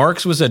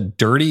 Marx was a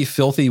dirty,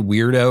 filthy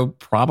weirdo,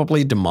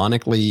 probably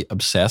demonically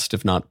obsessed,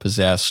 if not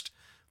possessed,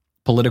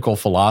 political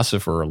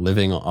philosopher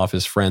living off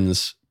his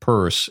friend's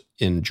purse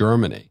in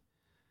Germany.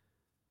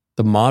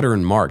 The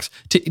modern Marx.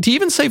 To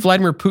even say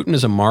Vladimir Putin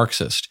is a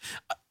Marxist,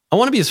 I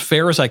want to be as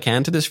fair as I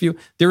can to this view.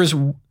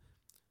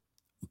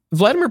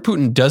 Vladimir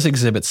Putin does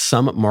exhibit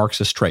some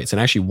Marxist traits, and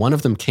actually one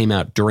of them came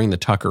out during the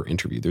Tucker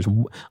interview. There's,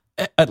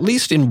 at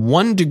least in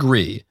one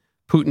degree,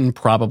 Putin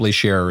probably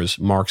shares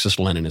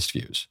Marxist-Leninist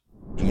views.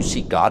 Do you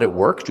see God at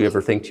work? Do you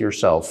ever think to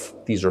yourself,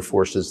 these are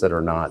forces that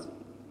are not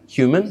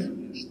human?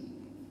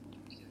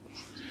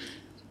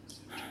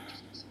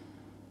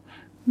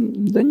 No,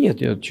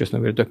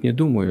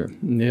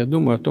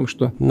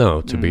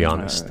 to be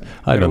honest,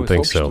 I don't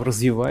think so.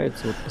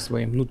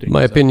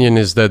 My opinion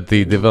is that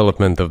the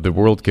development of the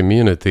world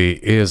community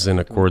is in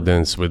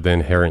accordance with the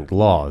inherent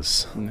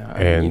laws,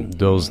 and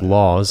those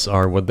laws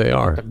are what they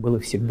are.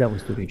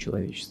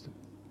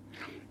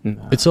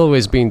 It's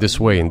always been this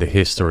way in the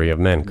history of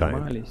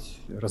mankind.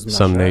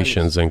 Some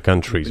nations and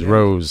countries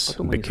rose,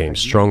 became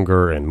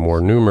stronger and more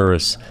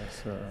numerous,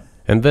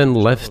 and then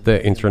left the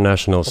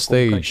international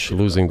stage,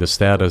 losing the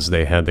status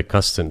they had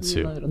accustomed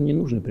to.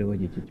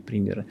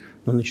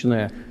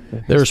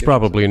 There's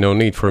probably no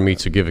need for me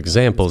to give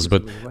examples,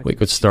 but we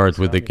could start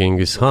with the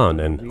Genghis Khan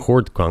and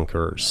horde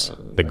conquerors,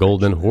 the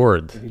Golden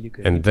Horde,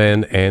 and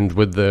then end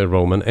with the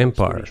Roman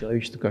Empire.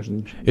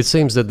 It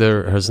seems that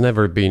there has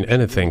never been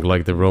anything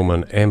like the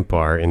Roman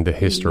Empire in the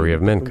history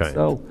of mankind.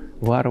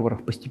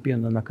 Nevertheless,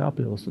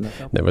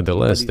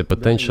 the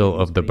potential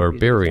of the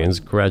barbarians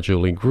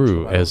gradually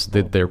grew, as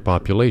did their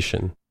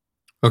population.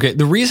 Okay,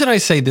 the reason I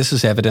say this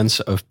is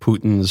evidence of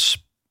Putin's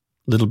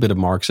little bit of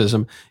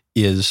Marxism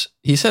is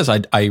he says,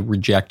 I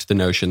reject the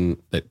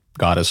notion that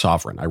God is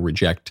sovereign. I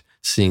reject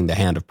seeing the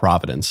hand of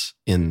providence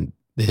in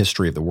the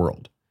history of the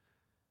world.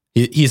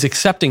 He's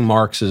accepting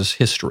Marx's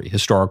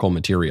historical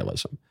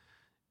materialism.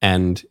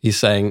 And he's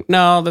saying,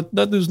 no,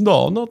 that is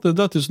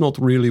not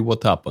really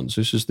what happens.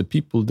 This is the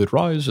people that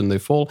rise and they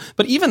fall.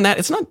 But even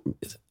that,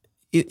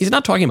 he's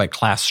not talking about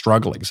class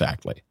struggle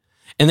exactly.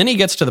 And then he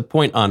gets to the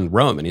point on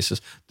Rome and he says,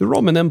 the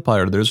Roman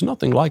Empire, there's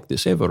nothing like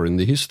this ever in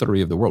the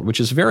history of the world, which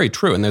is very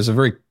true. And there's a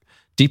very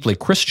deeply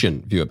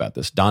Christian view about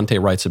this. Dante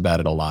writes about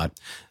it a lot.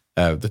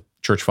 The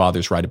church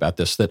fathers write about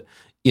this, that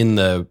in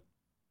the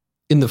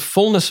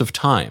fullness of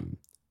time,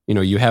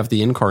 you have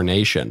the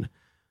incarnation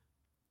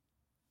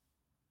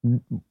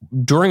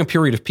during a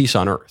period of peace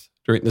on earth,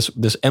 during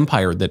this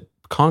empire that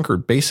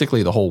conquered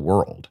basically the whole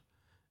world.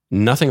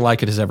 Nothing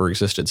like it has ever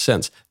existed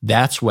since.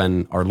 That's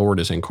when our Lord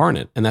is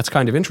incarnate. And that's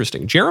kind of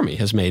interesting. Jeremy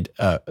has made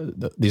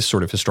these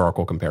sort of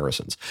historical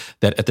comparisons,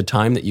 that at the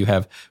time that you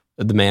have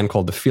the man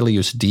called the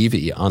Filius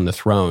Divi on the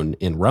throne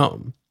in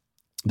Rome,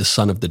 the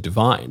son of the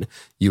divine,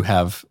 you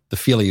have the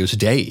Filius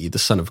Dei, the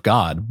son of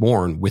God,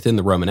 born within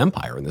the Roman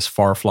Empire, in this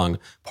far-flung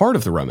part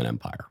of the Roman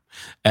Empire.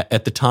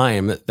 At the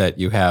time that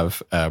you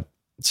have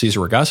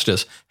Caesar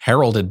Augustus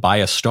heralded by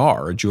a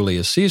star,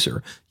 Julius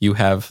Caesar, you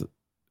have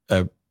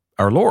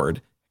our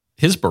Lord,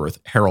 his birth,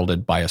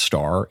 heralded by a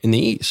star in the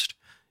east.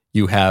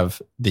 You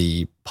have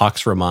the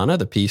Pax Romana,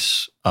 the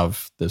peace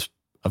of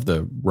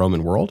the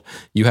Roman world.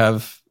 You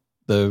have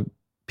the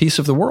peace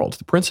of the world,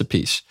 the Prince of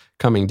Peace,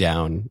 coming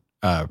down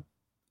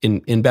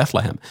in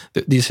Bethlehem.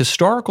 These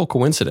historical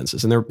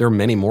coincidences, and there are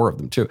many more of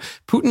them too.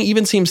 Putin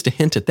even seems to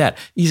hint at that.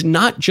 He's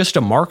not just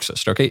a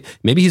Marxist, okay?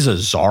 Maybe he's a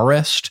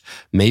czarist.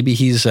 Maybe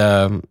he's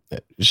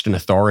just an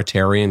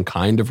authoritarian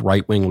kind of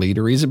right-wing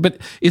leader. But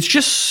it's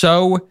just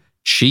so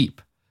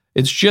cheap.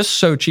 It's just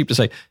so cheap to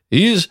say,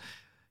 he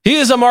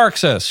is a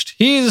Marxist.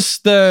 This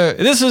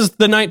is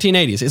the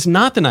 1980s. It's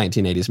not the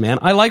 1980s, man.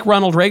 I like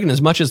Ronald Reagan as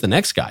much as the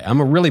next guy.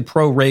 I'm a really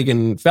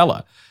pro-Reagan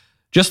fella.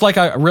 Just like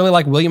I really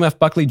like William F.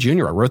 Buckley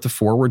Jr. I wrote the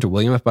foreword to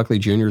William F. Buckley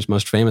Jr.'s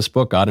most famous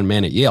book, God and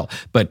Man at Yale.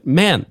 But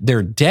man,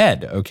 they're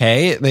dead,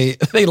 okay?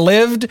 They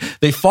lived,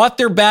 they fought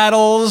their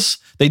battles,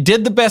 they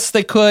did the best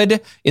they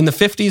could in the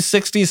 50s,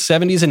 60s,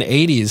 70s, and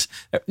 80s.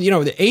 You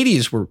know, the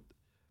 80s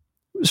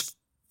was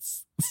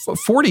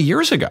 40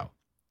 years ago,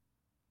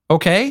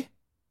 okay?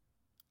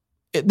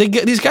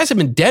 These guys have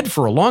been dead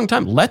for a long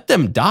time. Let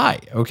them die,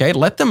 okay?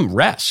 Let them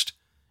rest.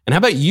 And how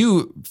about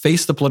you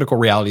face the political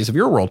realities of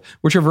your world,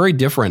 which are very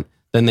different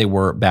than they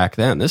were back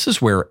then. This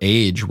is where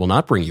age will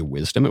not bring you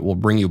wisdom. It will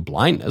bring you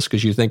blindness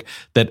because you think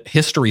that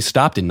history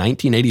stopped in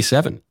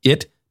 1987.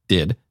 It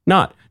did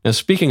not. Now,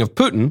 speaking of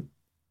Putin,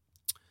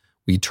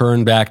 we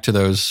turn back to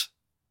those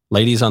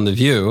ladies on The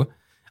View.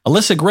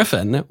 Alyssa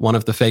Griffin, one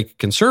of the fake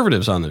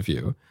conservatives on The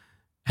View,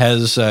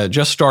 has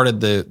just started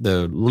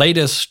the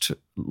latest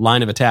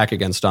line of attack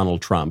against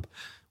Donald Trump,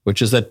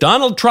 which is that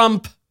Donald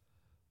Trump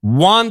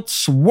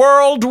wants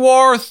World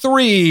War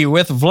III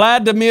with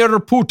Vladimir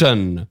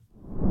Putin.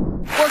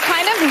 We're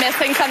kind of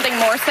missing something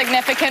more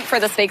significant for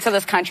the stakes of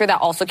this country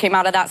that also came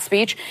out of that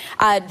speech.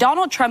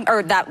 Donald Trump,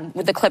 or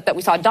the clip that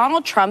we saw,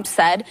 Donald Trump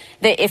said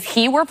that if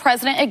he were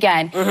president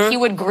again, he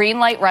would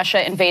greenlight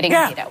Russia invading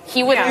NATO.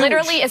 He would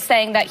literally is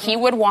saying that he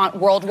would want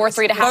World War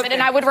III to happen,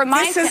 and I would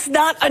remind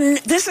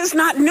this is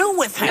not new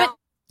with him.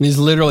 He's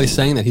literally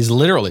saying that.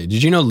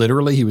 Did you know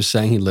literally he was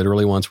saying he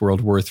literally wants World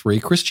War III?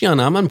 Christiane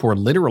Amanpour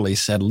literally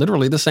said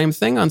the same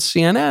thing on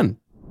CNN.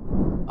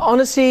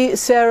 Honestly,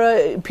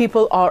 Sarah,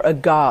 people are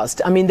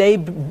aghast. I mean, they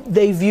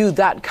view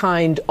that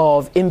kind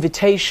of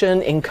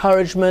invitation,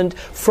 encouragement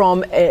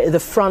from the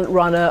front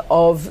runner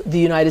of the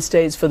United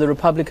States for the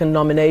Republican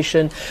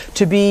nomination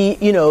to be,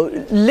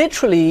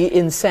 literally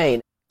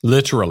insane.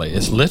 Literally.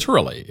 It's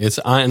literally.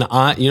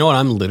 You know what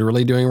I'm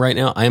literally doing right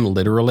now? I am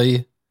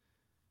literally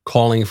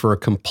calling for a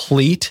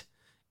complete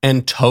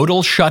and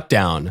total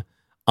shutdown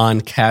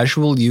on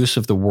casual use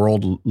of the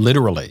word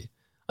literally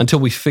until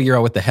we figure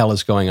out what the hell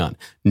is going on.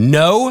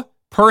 No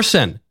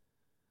person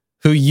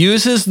who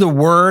uses the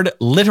word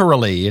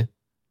literally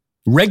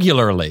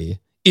regularly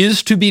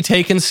is to be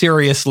taken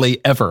seriously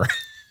ever.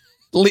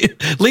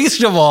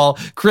 Least of all,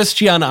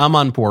 Christiane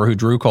Amanpour, who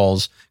Drew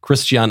calls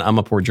Christiane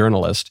Amanpour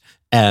journalist,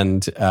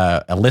 and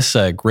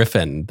Alyssa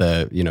Griffin,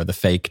 the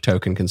fake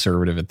token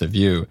conservative at The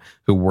View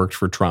who worked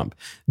for Trump.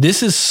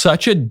 This is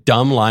such a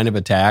dumb line of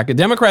attack.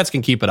 Democrats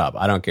can keep it up.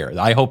 I don't care.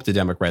 I hope the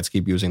Democrats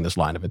keep using this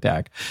line of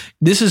attack.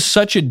 This is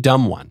such a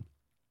dumb one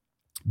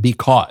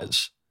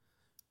because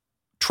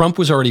Trump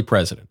was already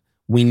president.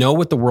 We know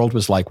what the world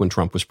was like when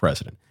Trump was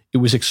president. It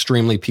was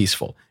extremely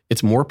peaceful.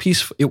 It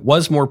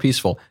was more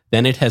peaceful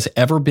than it has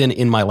ever been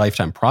in my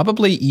lifetime,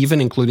 probably even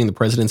including the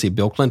presidency of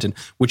Bill Clinton,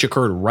 which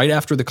occurred right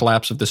after the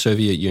collapse of the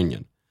Soviet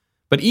Union.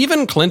 But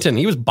even Clinton,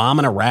 he was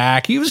bombing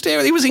Iraq. He was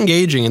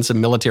engaging in some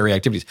military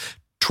activities.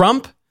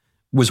 Trump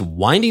was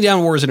winding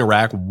down wars in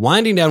Iraq,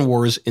 winding down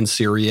wars in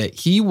Syria.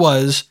 He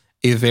was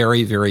a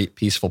very, very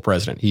peaceful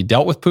president. He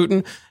dealt with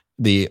Putin.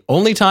 The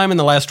only time in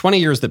the last 20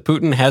 years that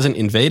Putin hasn't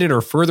invaded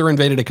or further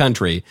invaded a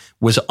country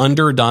was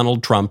under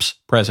Donald Trump's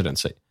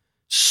presidency.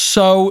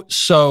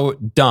 So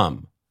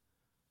dumb.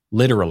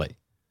 Literally.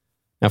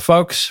 Now,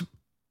 folks,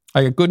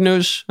 I got good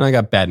news and I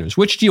got bad news.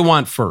 Which do you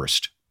want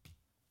first?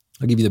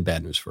 I'll give you the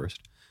bad news first.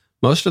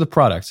 Most of the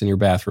products in your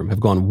bathroom have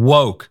gone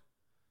woke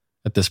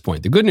at this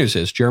point. The good news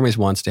is Jeremy's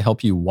wants to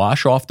help you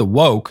wash off the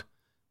woke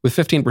with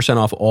 15%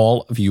 off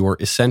all of your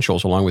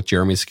essentials, along with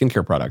Jeremy's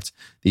skincare products.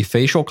 The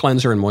facial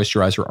cleanser and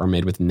moisturizer are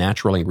made with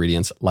natural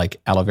ingredients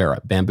like aloe vera,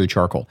 bamboo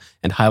charcoal,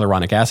 and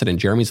hyaluronic acid, and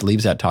Jeremy's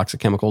leaves out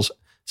toxic chemicals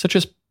such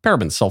as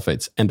parabens,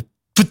 sulfates, and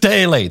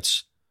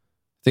phthalates.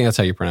 I think that's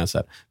how you pronounce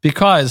that.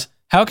 Because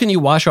How can you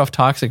wash off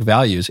toxic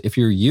values if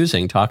you're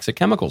using toxic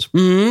chemicals?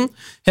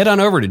 Head on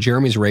over to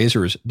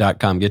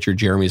jeremy'srazors.com. Get your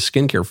Jeremy's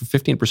skincare for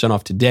 15%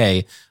 off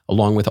today,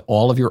 along with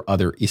all of your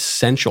other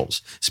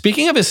essentials.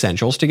 Speaking of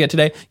essentials to get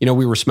today,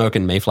 we were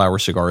smoking Mayflower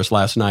cigars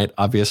last night,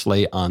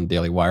 obviously on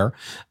Daily Wire.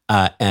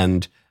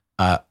 And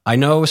I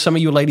know some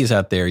of you ladies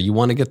out there, you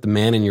want to get the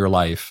man in your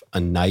life a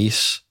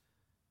nice,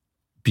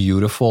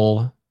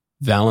 beautiful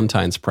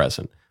Valentine's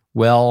present.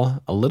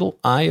 Well, a little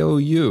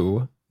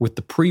IOU with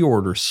the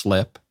pre-order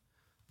slip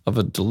of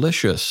a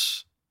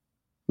delicious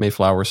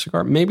Mayflower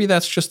cigar. Maybe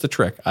that's just the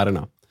trick. I don't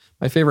know.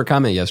 My favorite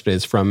comment yesterday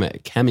is from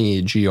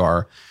Kemi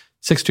GR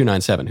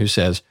 6297, who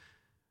says,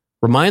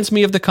 reminds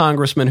me of the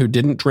congressman who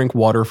didn't drink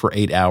water for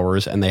 8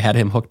 hours and they had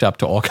him hooked up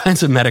to all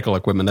kinds of medical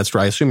equipment. That's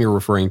right. I assume you're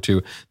referring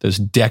to those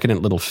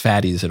decadent little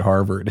fatties at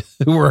Harvard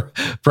who were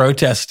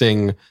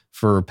protesting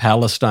for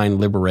Palestine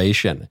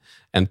liberation,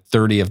 and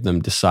 30 of them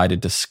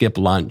decided to skip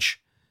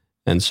lunch.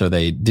 And so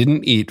they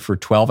didn't eat for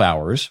 12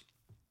 hours,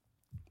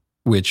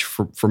 which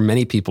for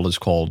many people is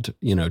called,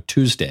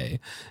 Tuesday.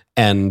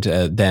 And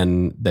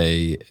then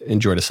they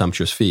enjoyed a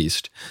sumptuous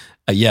feast.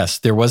 Yes,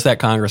 there was that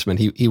congressman.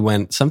 He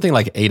went something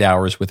like 8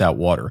 hours without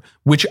water,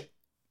 which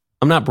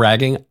I'm not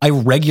bragging. I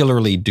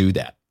regularly do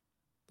that.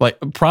 Like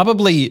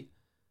probably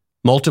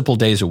multiple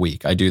days a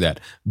week. I do that.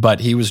 But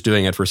he was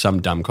doing it for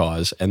some dumb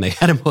cause. And they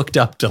had him hooked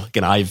up to like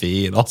an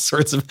IV and all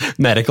sorts of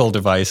medical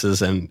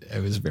devices. And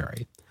it was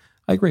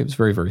I agree. It was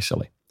very, very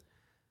silly.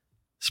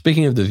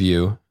 Speaking of The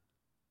View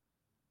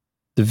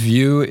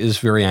is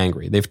very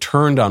angry. They've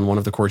turned on one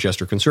of the court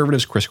jester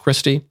conservatives, Chris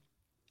Christie,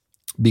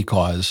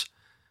 because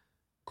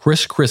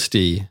Chris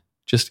Christie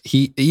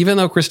even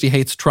though Christie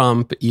hates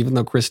Trump, even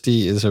though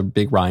Christie is a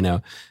big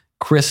rhino,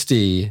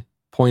 Christie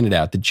pointed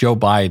out that Joe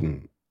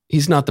Biden,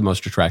 he's not the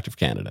most attractive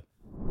candidate.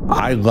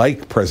 I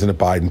like President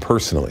Biden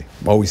personally,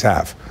 always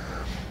have.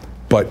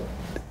 But,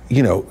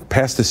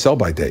 past the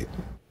sell-by date.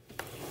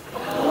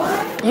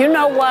 You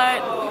know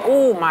what?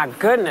 Oh, my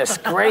goodness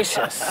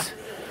gracious.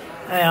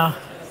 Yeah.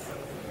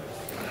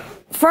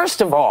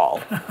 First of all,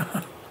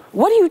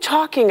 what are you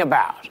talking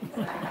about?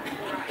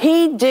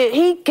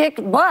 He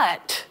kicked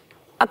butt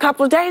a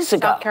couple of days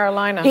ago. South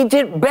Carolina. He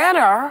did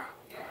better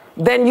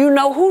than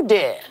who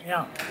did.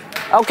 Yeah.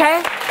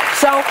 Okay?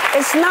 So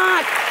it's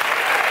not,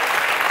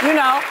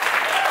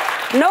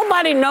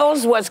 nobody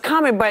knows what's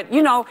coming, but,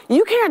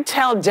 you can't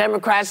tell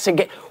Democrats to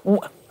get...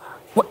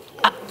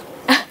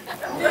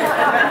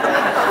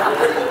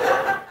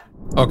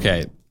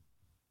 Okay.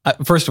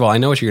 First of all, I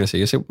know what you're going to say.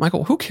 You say,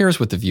 Michael, who cares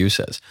what The View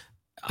says?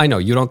 I know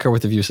you don't care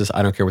what The View says.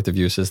 I don't care what The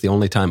View says. The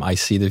only time I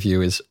see The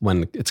View is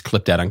when it's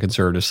clipped out on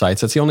conservative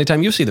sites. That's the only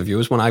time you see The View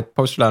is when I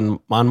post it on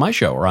my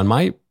show or on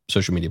my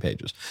social media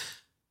pages.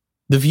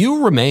 The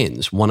View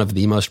remains one of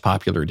the most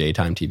popular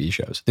daytime TV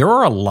shows. There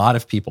are a lot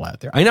of people out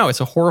there. I know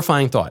it's a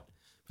horrifying thought,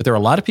 but there are a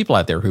lot of people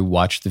out there who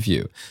watch The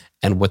View.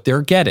 And what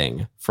they're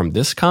getting from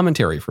this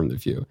commentary from The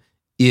View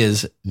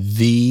is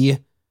the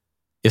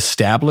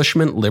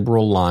establishment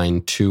liberal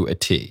line to a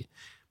T.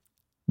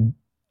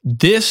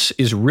 This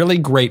is really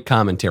great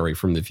commentary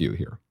from The View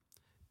here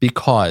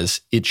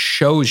because it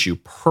shows you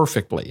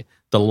perfectly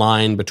the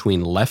line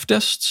between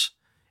leftists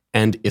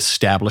and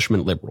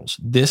establishment liberals.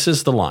 This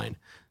is the line.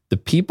 The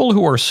people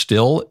who are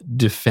still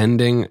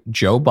defending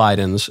Joe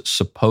Biden's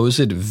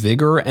supposed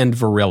vigor and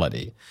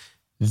virility,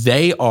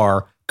 they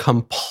are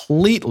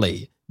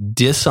completely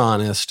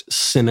dishonest,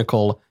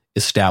 cynical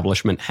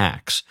establishment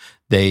hacks.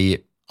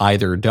 They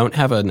either don't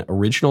have an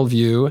original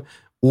view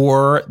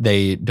or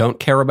they don't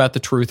care about the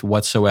truth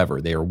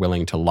whatsoever. They are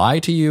willing to lie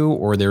to you,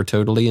 or they're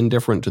totally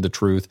indifferent to the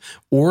truth,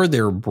 or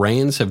their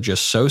brains have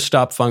just so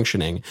stopped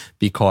functioning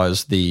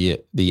because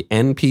the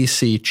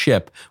NPC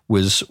chip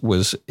was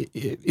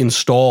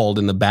installed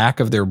in the back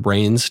of their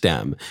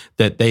brainstem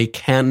that they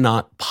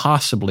cannot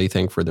possibly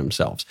think for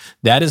themselves.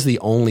 That is the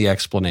only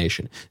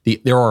explanation.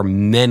 There are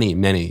many,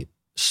 many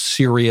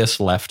serious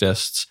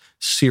leftists,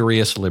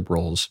 serious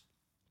liberals.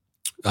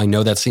 I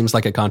know that seems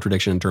like a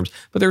contradiction in terms,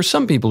 but there are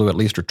some people who at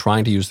least are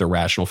trying to use their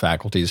rational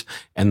faculties,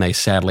 and they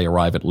sadly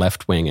arrive at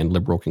left-wing and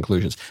liberal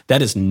conclusions.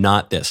 That is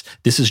not this.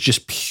 This is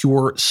just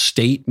pure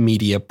state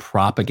media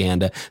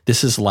propaganda.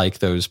 This is like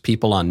those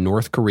people on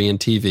North Korean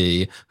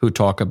TV who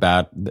talk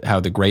about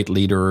how the great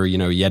leader,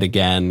 yet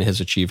again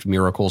has achieved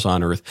miracles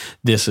on earth.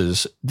 This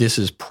is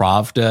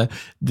Pravda.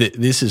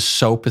 This is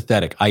so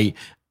pathetic.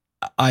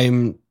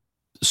 I'm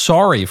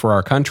sorry for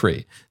our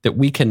country that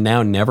we can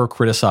now never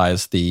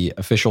criticize the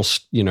official,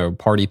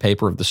 party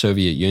paper of the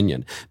Soviet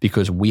Union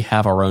because we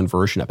have our own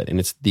version of it. And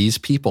it's these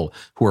people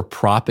who are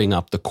propping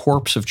up the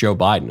corpse of Joe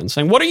Biden and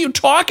saying, what are you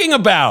talking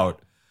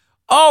about?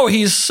 Oh,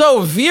 he's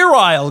so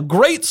virile.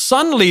 Great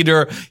sun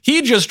leader.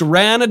 He just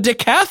ran a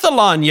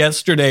decathlon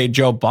yesterday,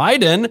 Joe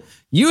Biden.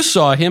 You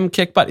saw him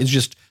kick butt. It's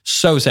just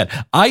so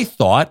sad. I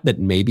thought that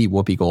maybe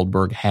Whoopi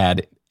Goldberg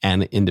had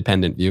an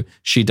independent view.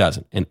 She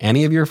doesn't. And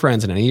any of your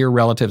friends and any of your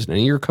relatives and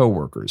any of your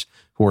coworkers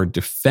who are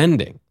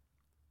defending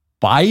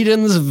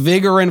Biden's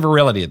vigor and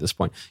virility at this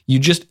point, you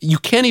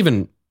can't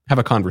even have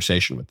a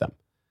conversation with them.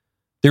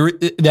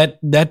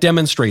 That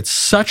demonstrates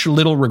such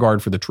little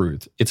regard for the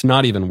truth. It's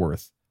not even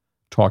worth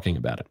talking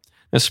about it.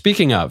 Now,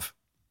 speaking of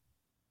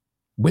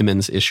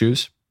women's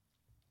issues,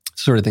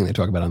 sort of thing they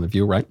talk about on The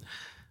View, right?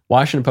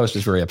 Washington Post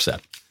is very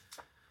upset.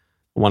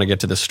 I want to get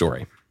to this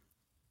story.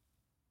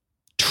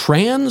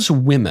 Trans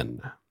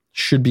women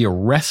should be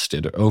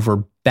arrested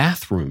over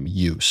bathroom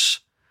use.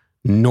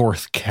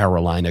 North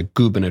Carolina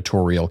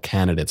gubernatorial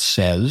candidate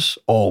says,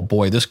 oh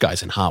boy, this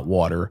guy's in hot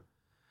water.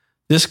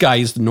 This guy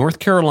is North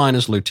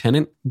Carolina's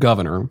lieutenant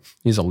governor.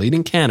 He's a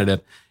leading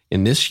candidate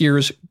in this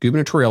year's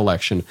gubernatorial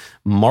election.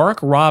 Mark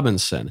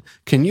Robinson.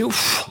 He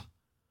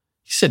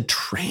said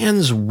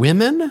trans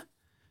women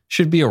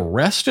should be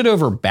arrested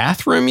over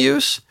bathroom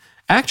use?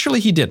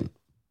 Actually, he didn't.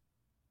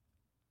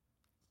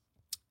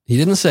 He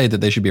didn't say that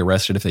they should be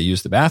arrested if they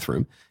use the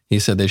bathroom. He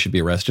said they should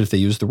be arrested if they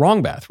use the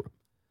wrong bathroom.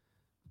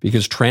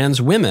 Because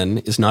trans women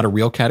is not a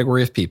real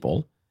category of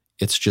people.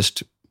 It's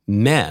just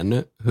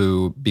men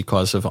who,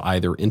 because of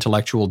either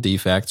intellectual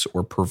defects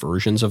or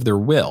perversions of their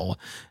will,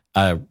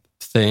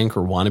 think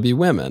or want to be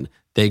women.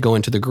 They go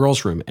into the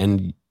girls' room,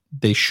 and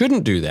they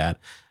shouldn't do that.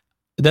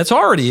 That's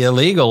already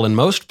illegal in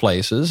most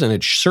places, and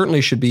it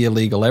certainly should be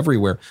illegal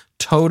everywhere.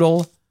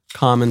 Total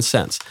common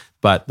sense.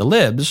 But the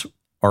libs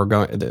are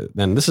going,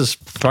 and this is,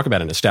 talk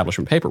about an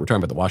establishment paper, we're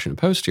talking about the Washington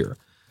Post here.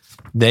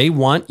 They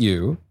want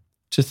you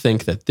to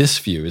think that this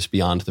view is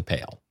beyond the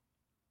pale.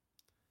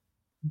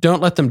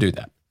 Don't let them do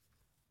that.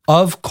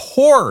 Of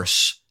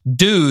course,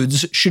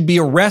 dudes should be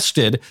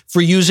arrested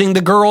for using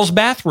the girls'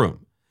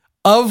 bathroom.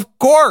 Of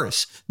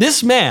course.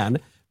 This man,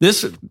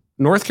 this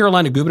North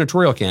Carolina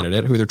gubernatorial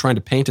candidate, who they're trying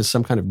to paint as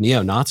some kind of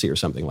neo-Nazi or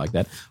something like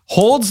that,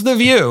 holds the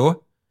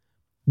view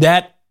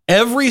that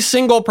every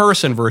single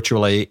person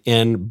virtually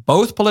in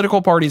both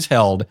political parties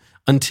held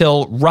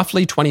until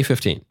roughly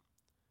 2015.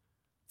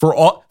 For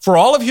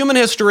all of human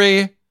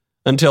history,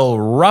 until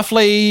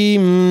roughly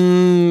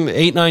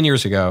 8-9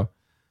 years ago,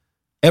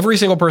 every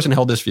single person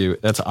held this view.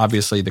 That's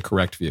obviously the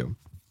correct view.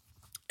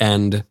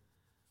 And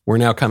we're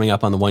now coming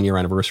up on the 1-year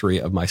anniversary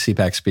of my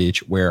CPAC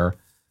speech, where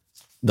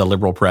the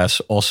liberal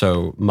press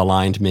also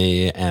maligned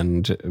me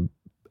and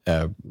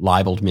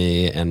libeled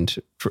me and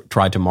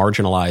tried to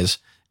marginalize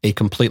a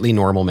completely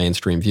normal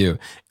mainstream view.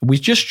 We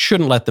just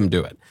shouldn't let them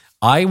do it.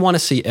 I want to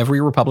see every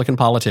Republican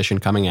politician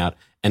coming out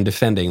and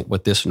defending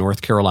what this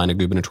North Carolina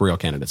gubernatorial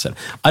candidate said.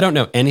 I don't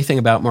know anything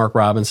about Mark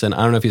Robinson.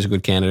 I don't know if he's a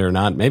good candidate or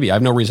not. Maybe I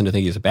have no reason to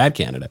think he's a bad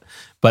candidate.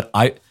 But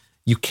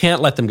you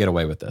can't let them get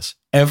away with this.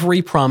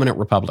 Every prominent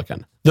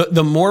Republican,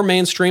 the more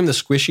mainstream, the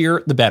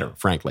squishier, the better,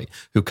 frankly,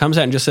 who comes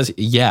out and just says,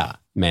 yeah,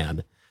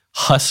 man,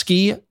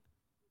 husky,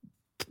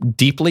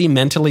 deeply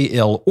mentally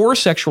ill or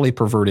sexually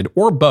perverted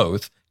or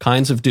both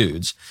kinds of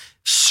dudes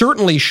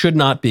certainly should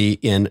not be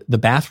in the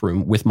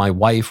bathroom with my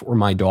wife or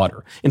my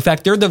daughter. In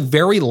fact, they're the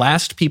very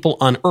last people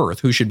on earth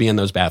who should be in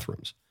those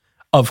bathrooms.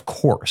 Of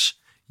course,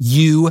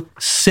 you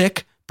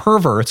sick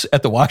perverts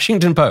at the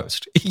Washington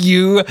Post,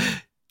 you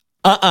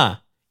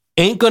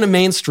ain't going to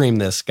mainstream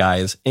this,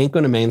 guys. Ain't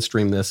going to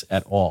mainstream this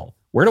at all.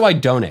 Where do I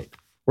donate?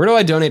 Where do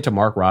I donate to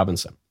Mark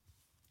Robinson?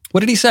 What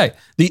did he say?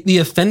 The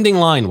offending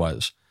line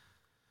was,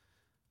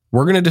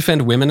 we're going to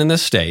defend women in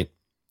this state.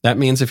 That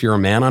means if you're a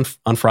man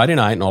on Friday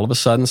night and all of a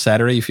sudden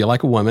Saturday you feel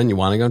like a woman, you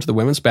want to go into the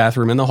women's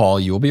bathroom in the hall,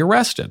 you will be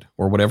arrested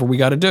or whatever we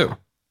got to do.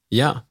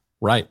 Yeah,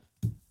 right.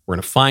 We're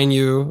going to fine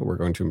you. We're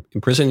going to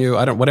imprison you.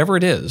 Whatever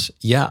it is.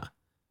 Yeah,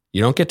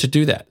 you don't get to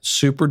do that.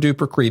 Super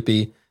duper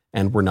creepy.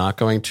 And we're not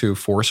going to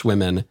force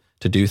women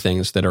to do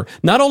things that are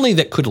not only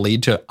that could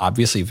lead to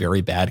obviously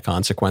very bad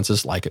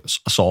consequences like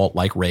assault,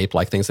 like rape,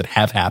 like things that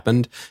have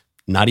happened,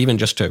 not even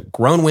just to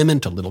grown women,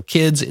 to little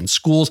kids in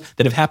schools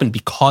that have happened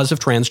because of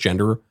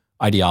transgender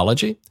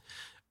ideology.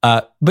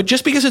 But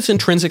just because it's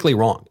intrinsically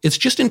wrong, it's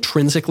just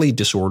intrinsically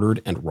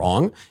disordered and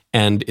wrong.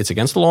 And it's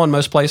against the law in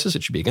most places.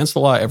 It should be against the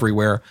law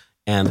everywhere.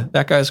 And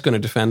that guy's going to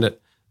defend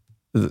it,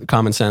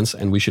 common sense,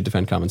 and we should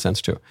defend common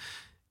sense too.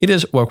 It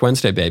is Woke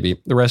Wednesday,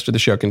 baby. The rest of the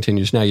show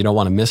continues now. You don't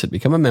want to miss it.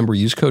 Become a member.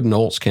 Use code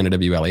Knowles,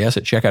 KNWLES,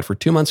 at checkout for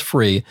 2 months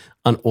free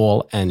on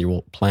all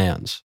annual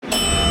plans.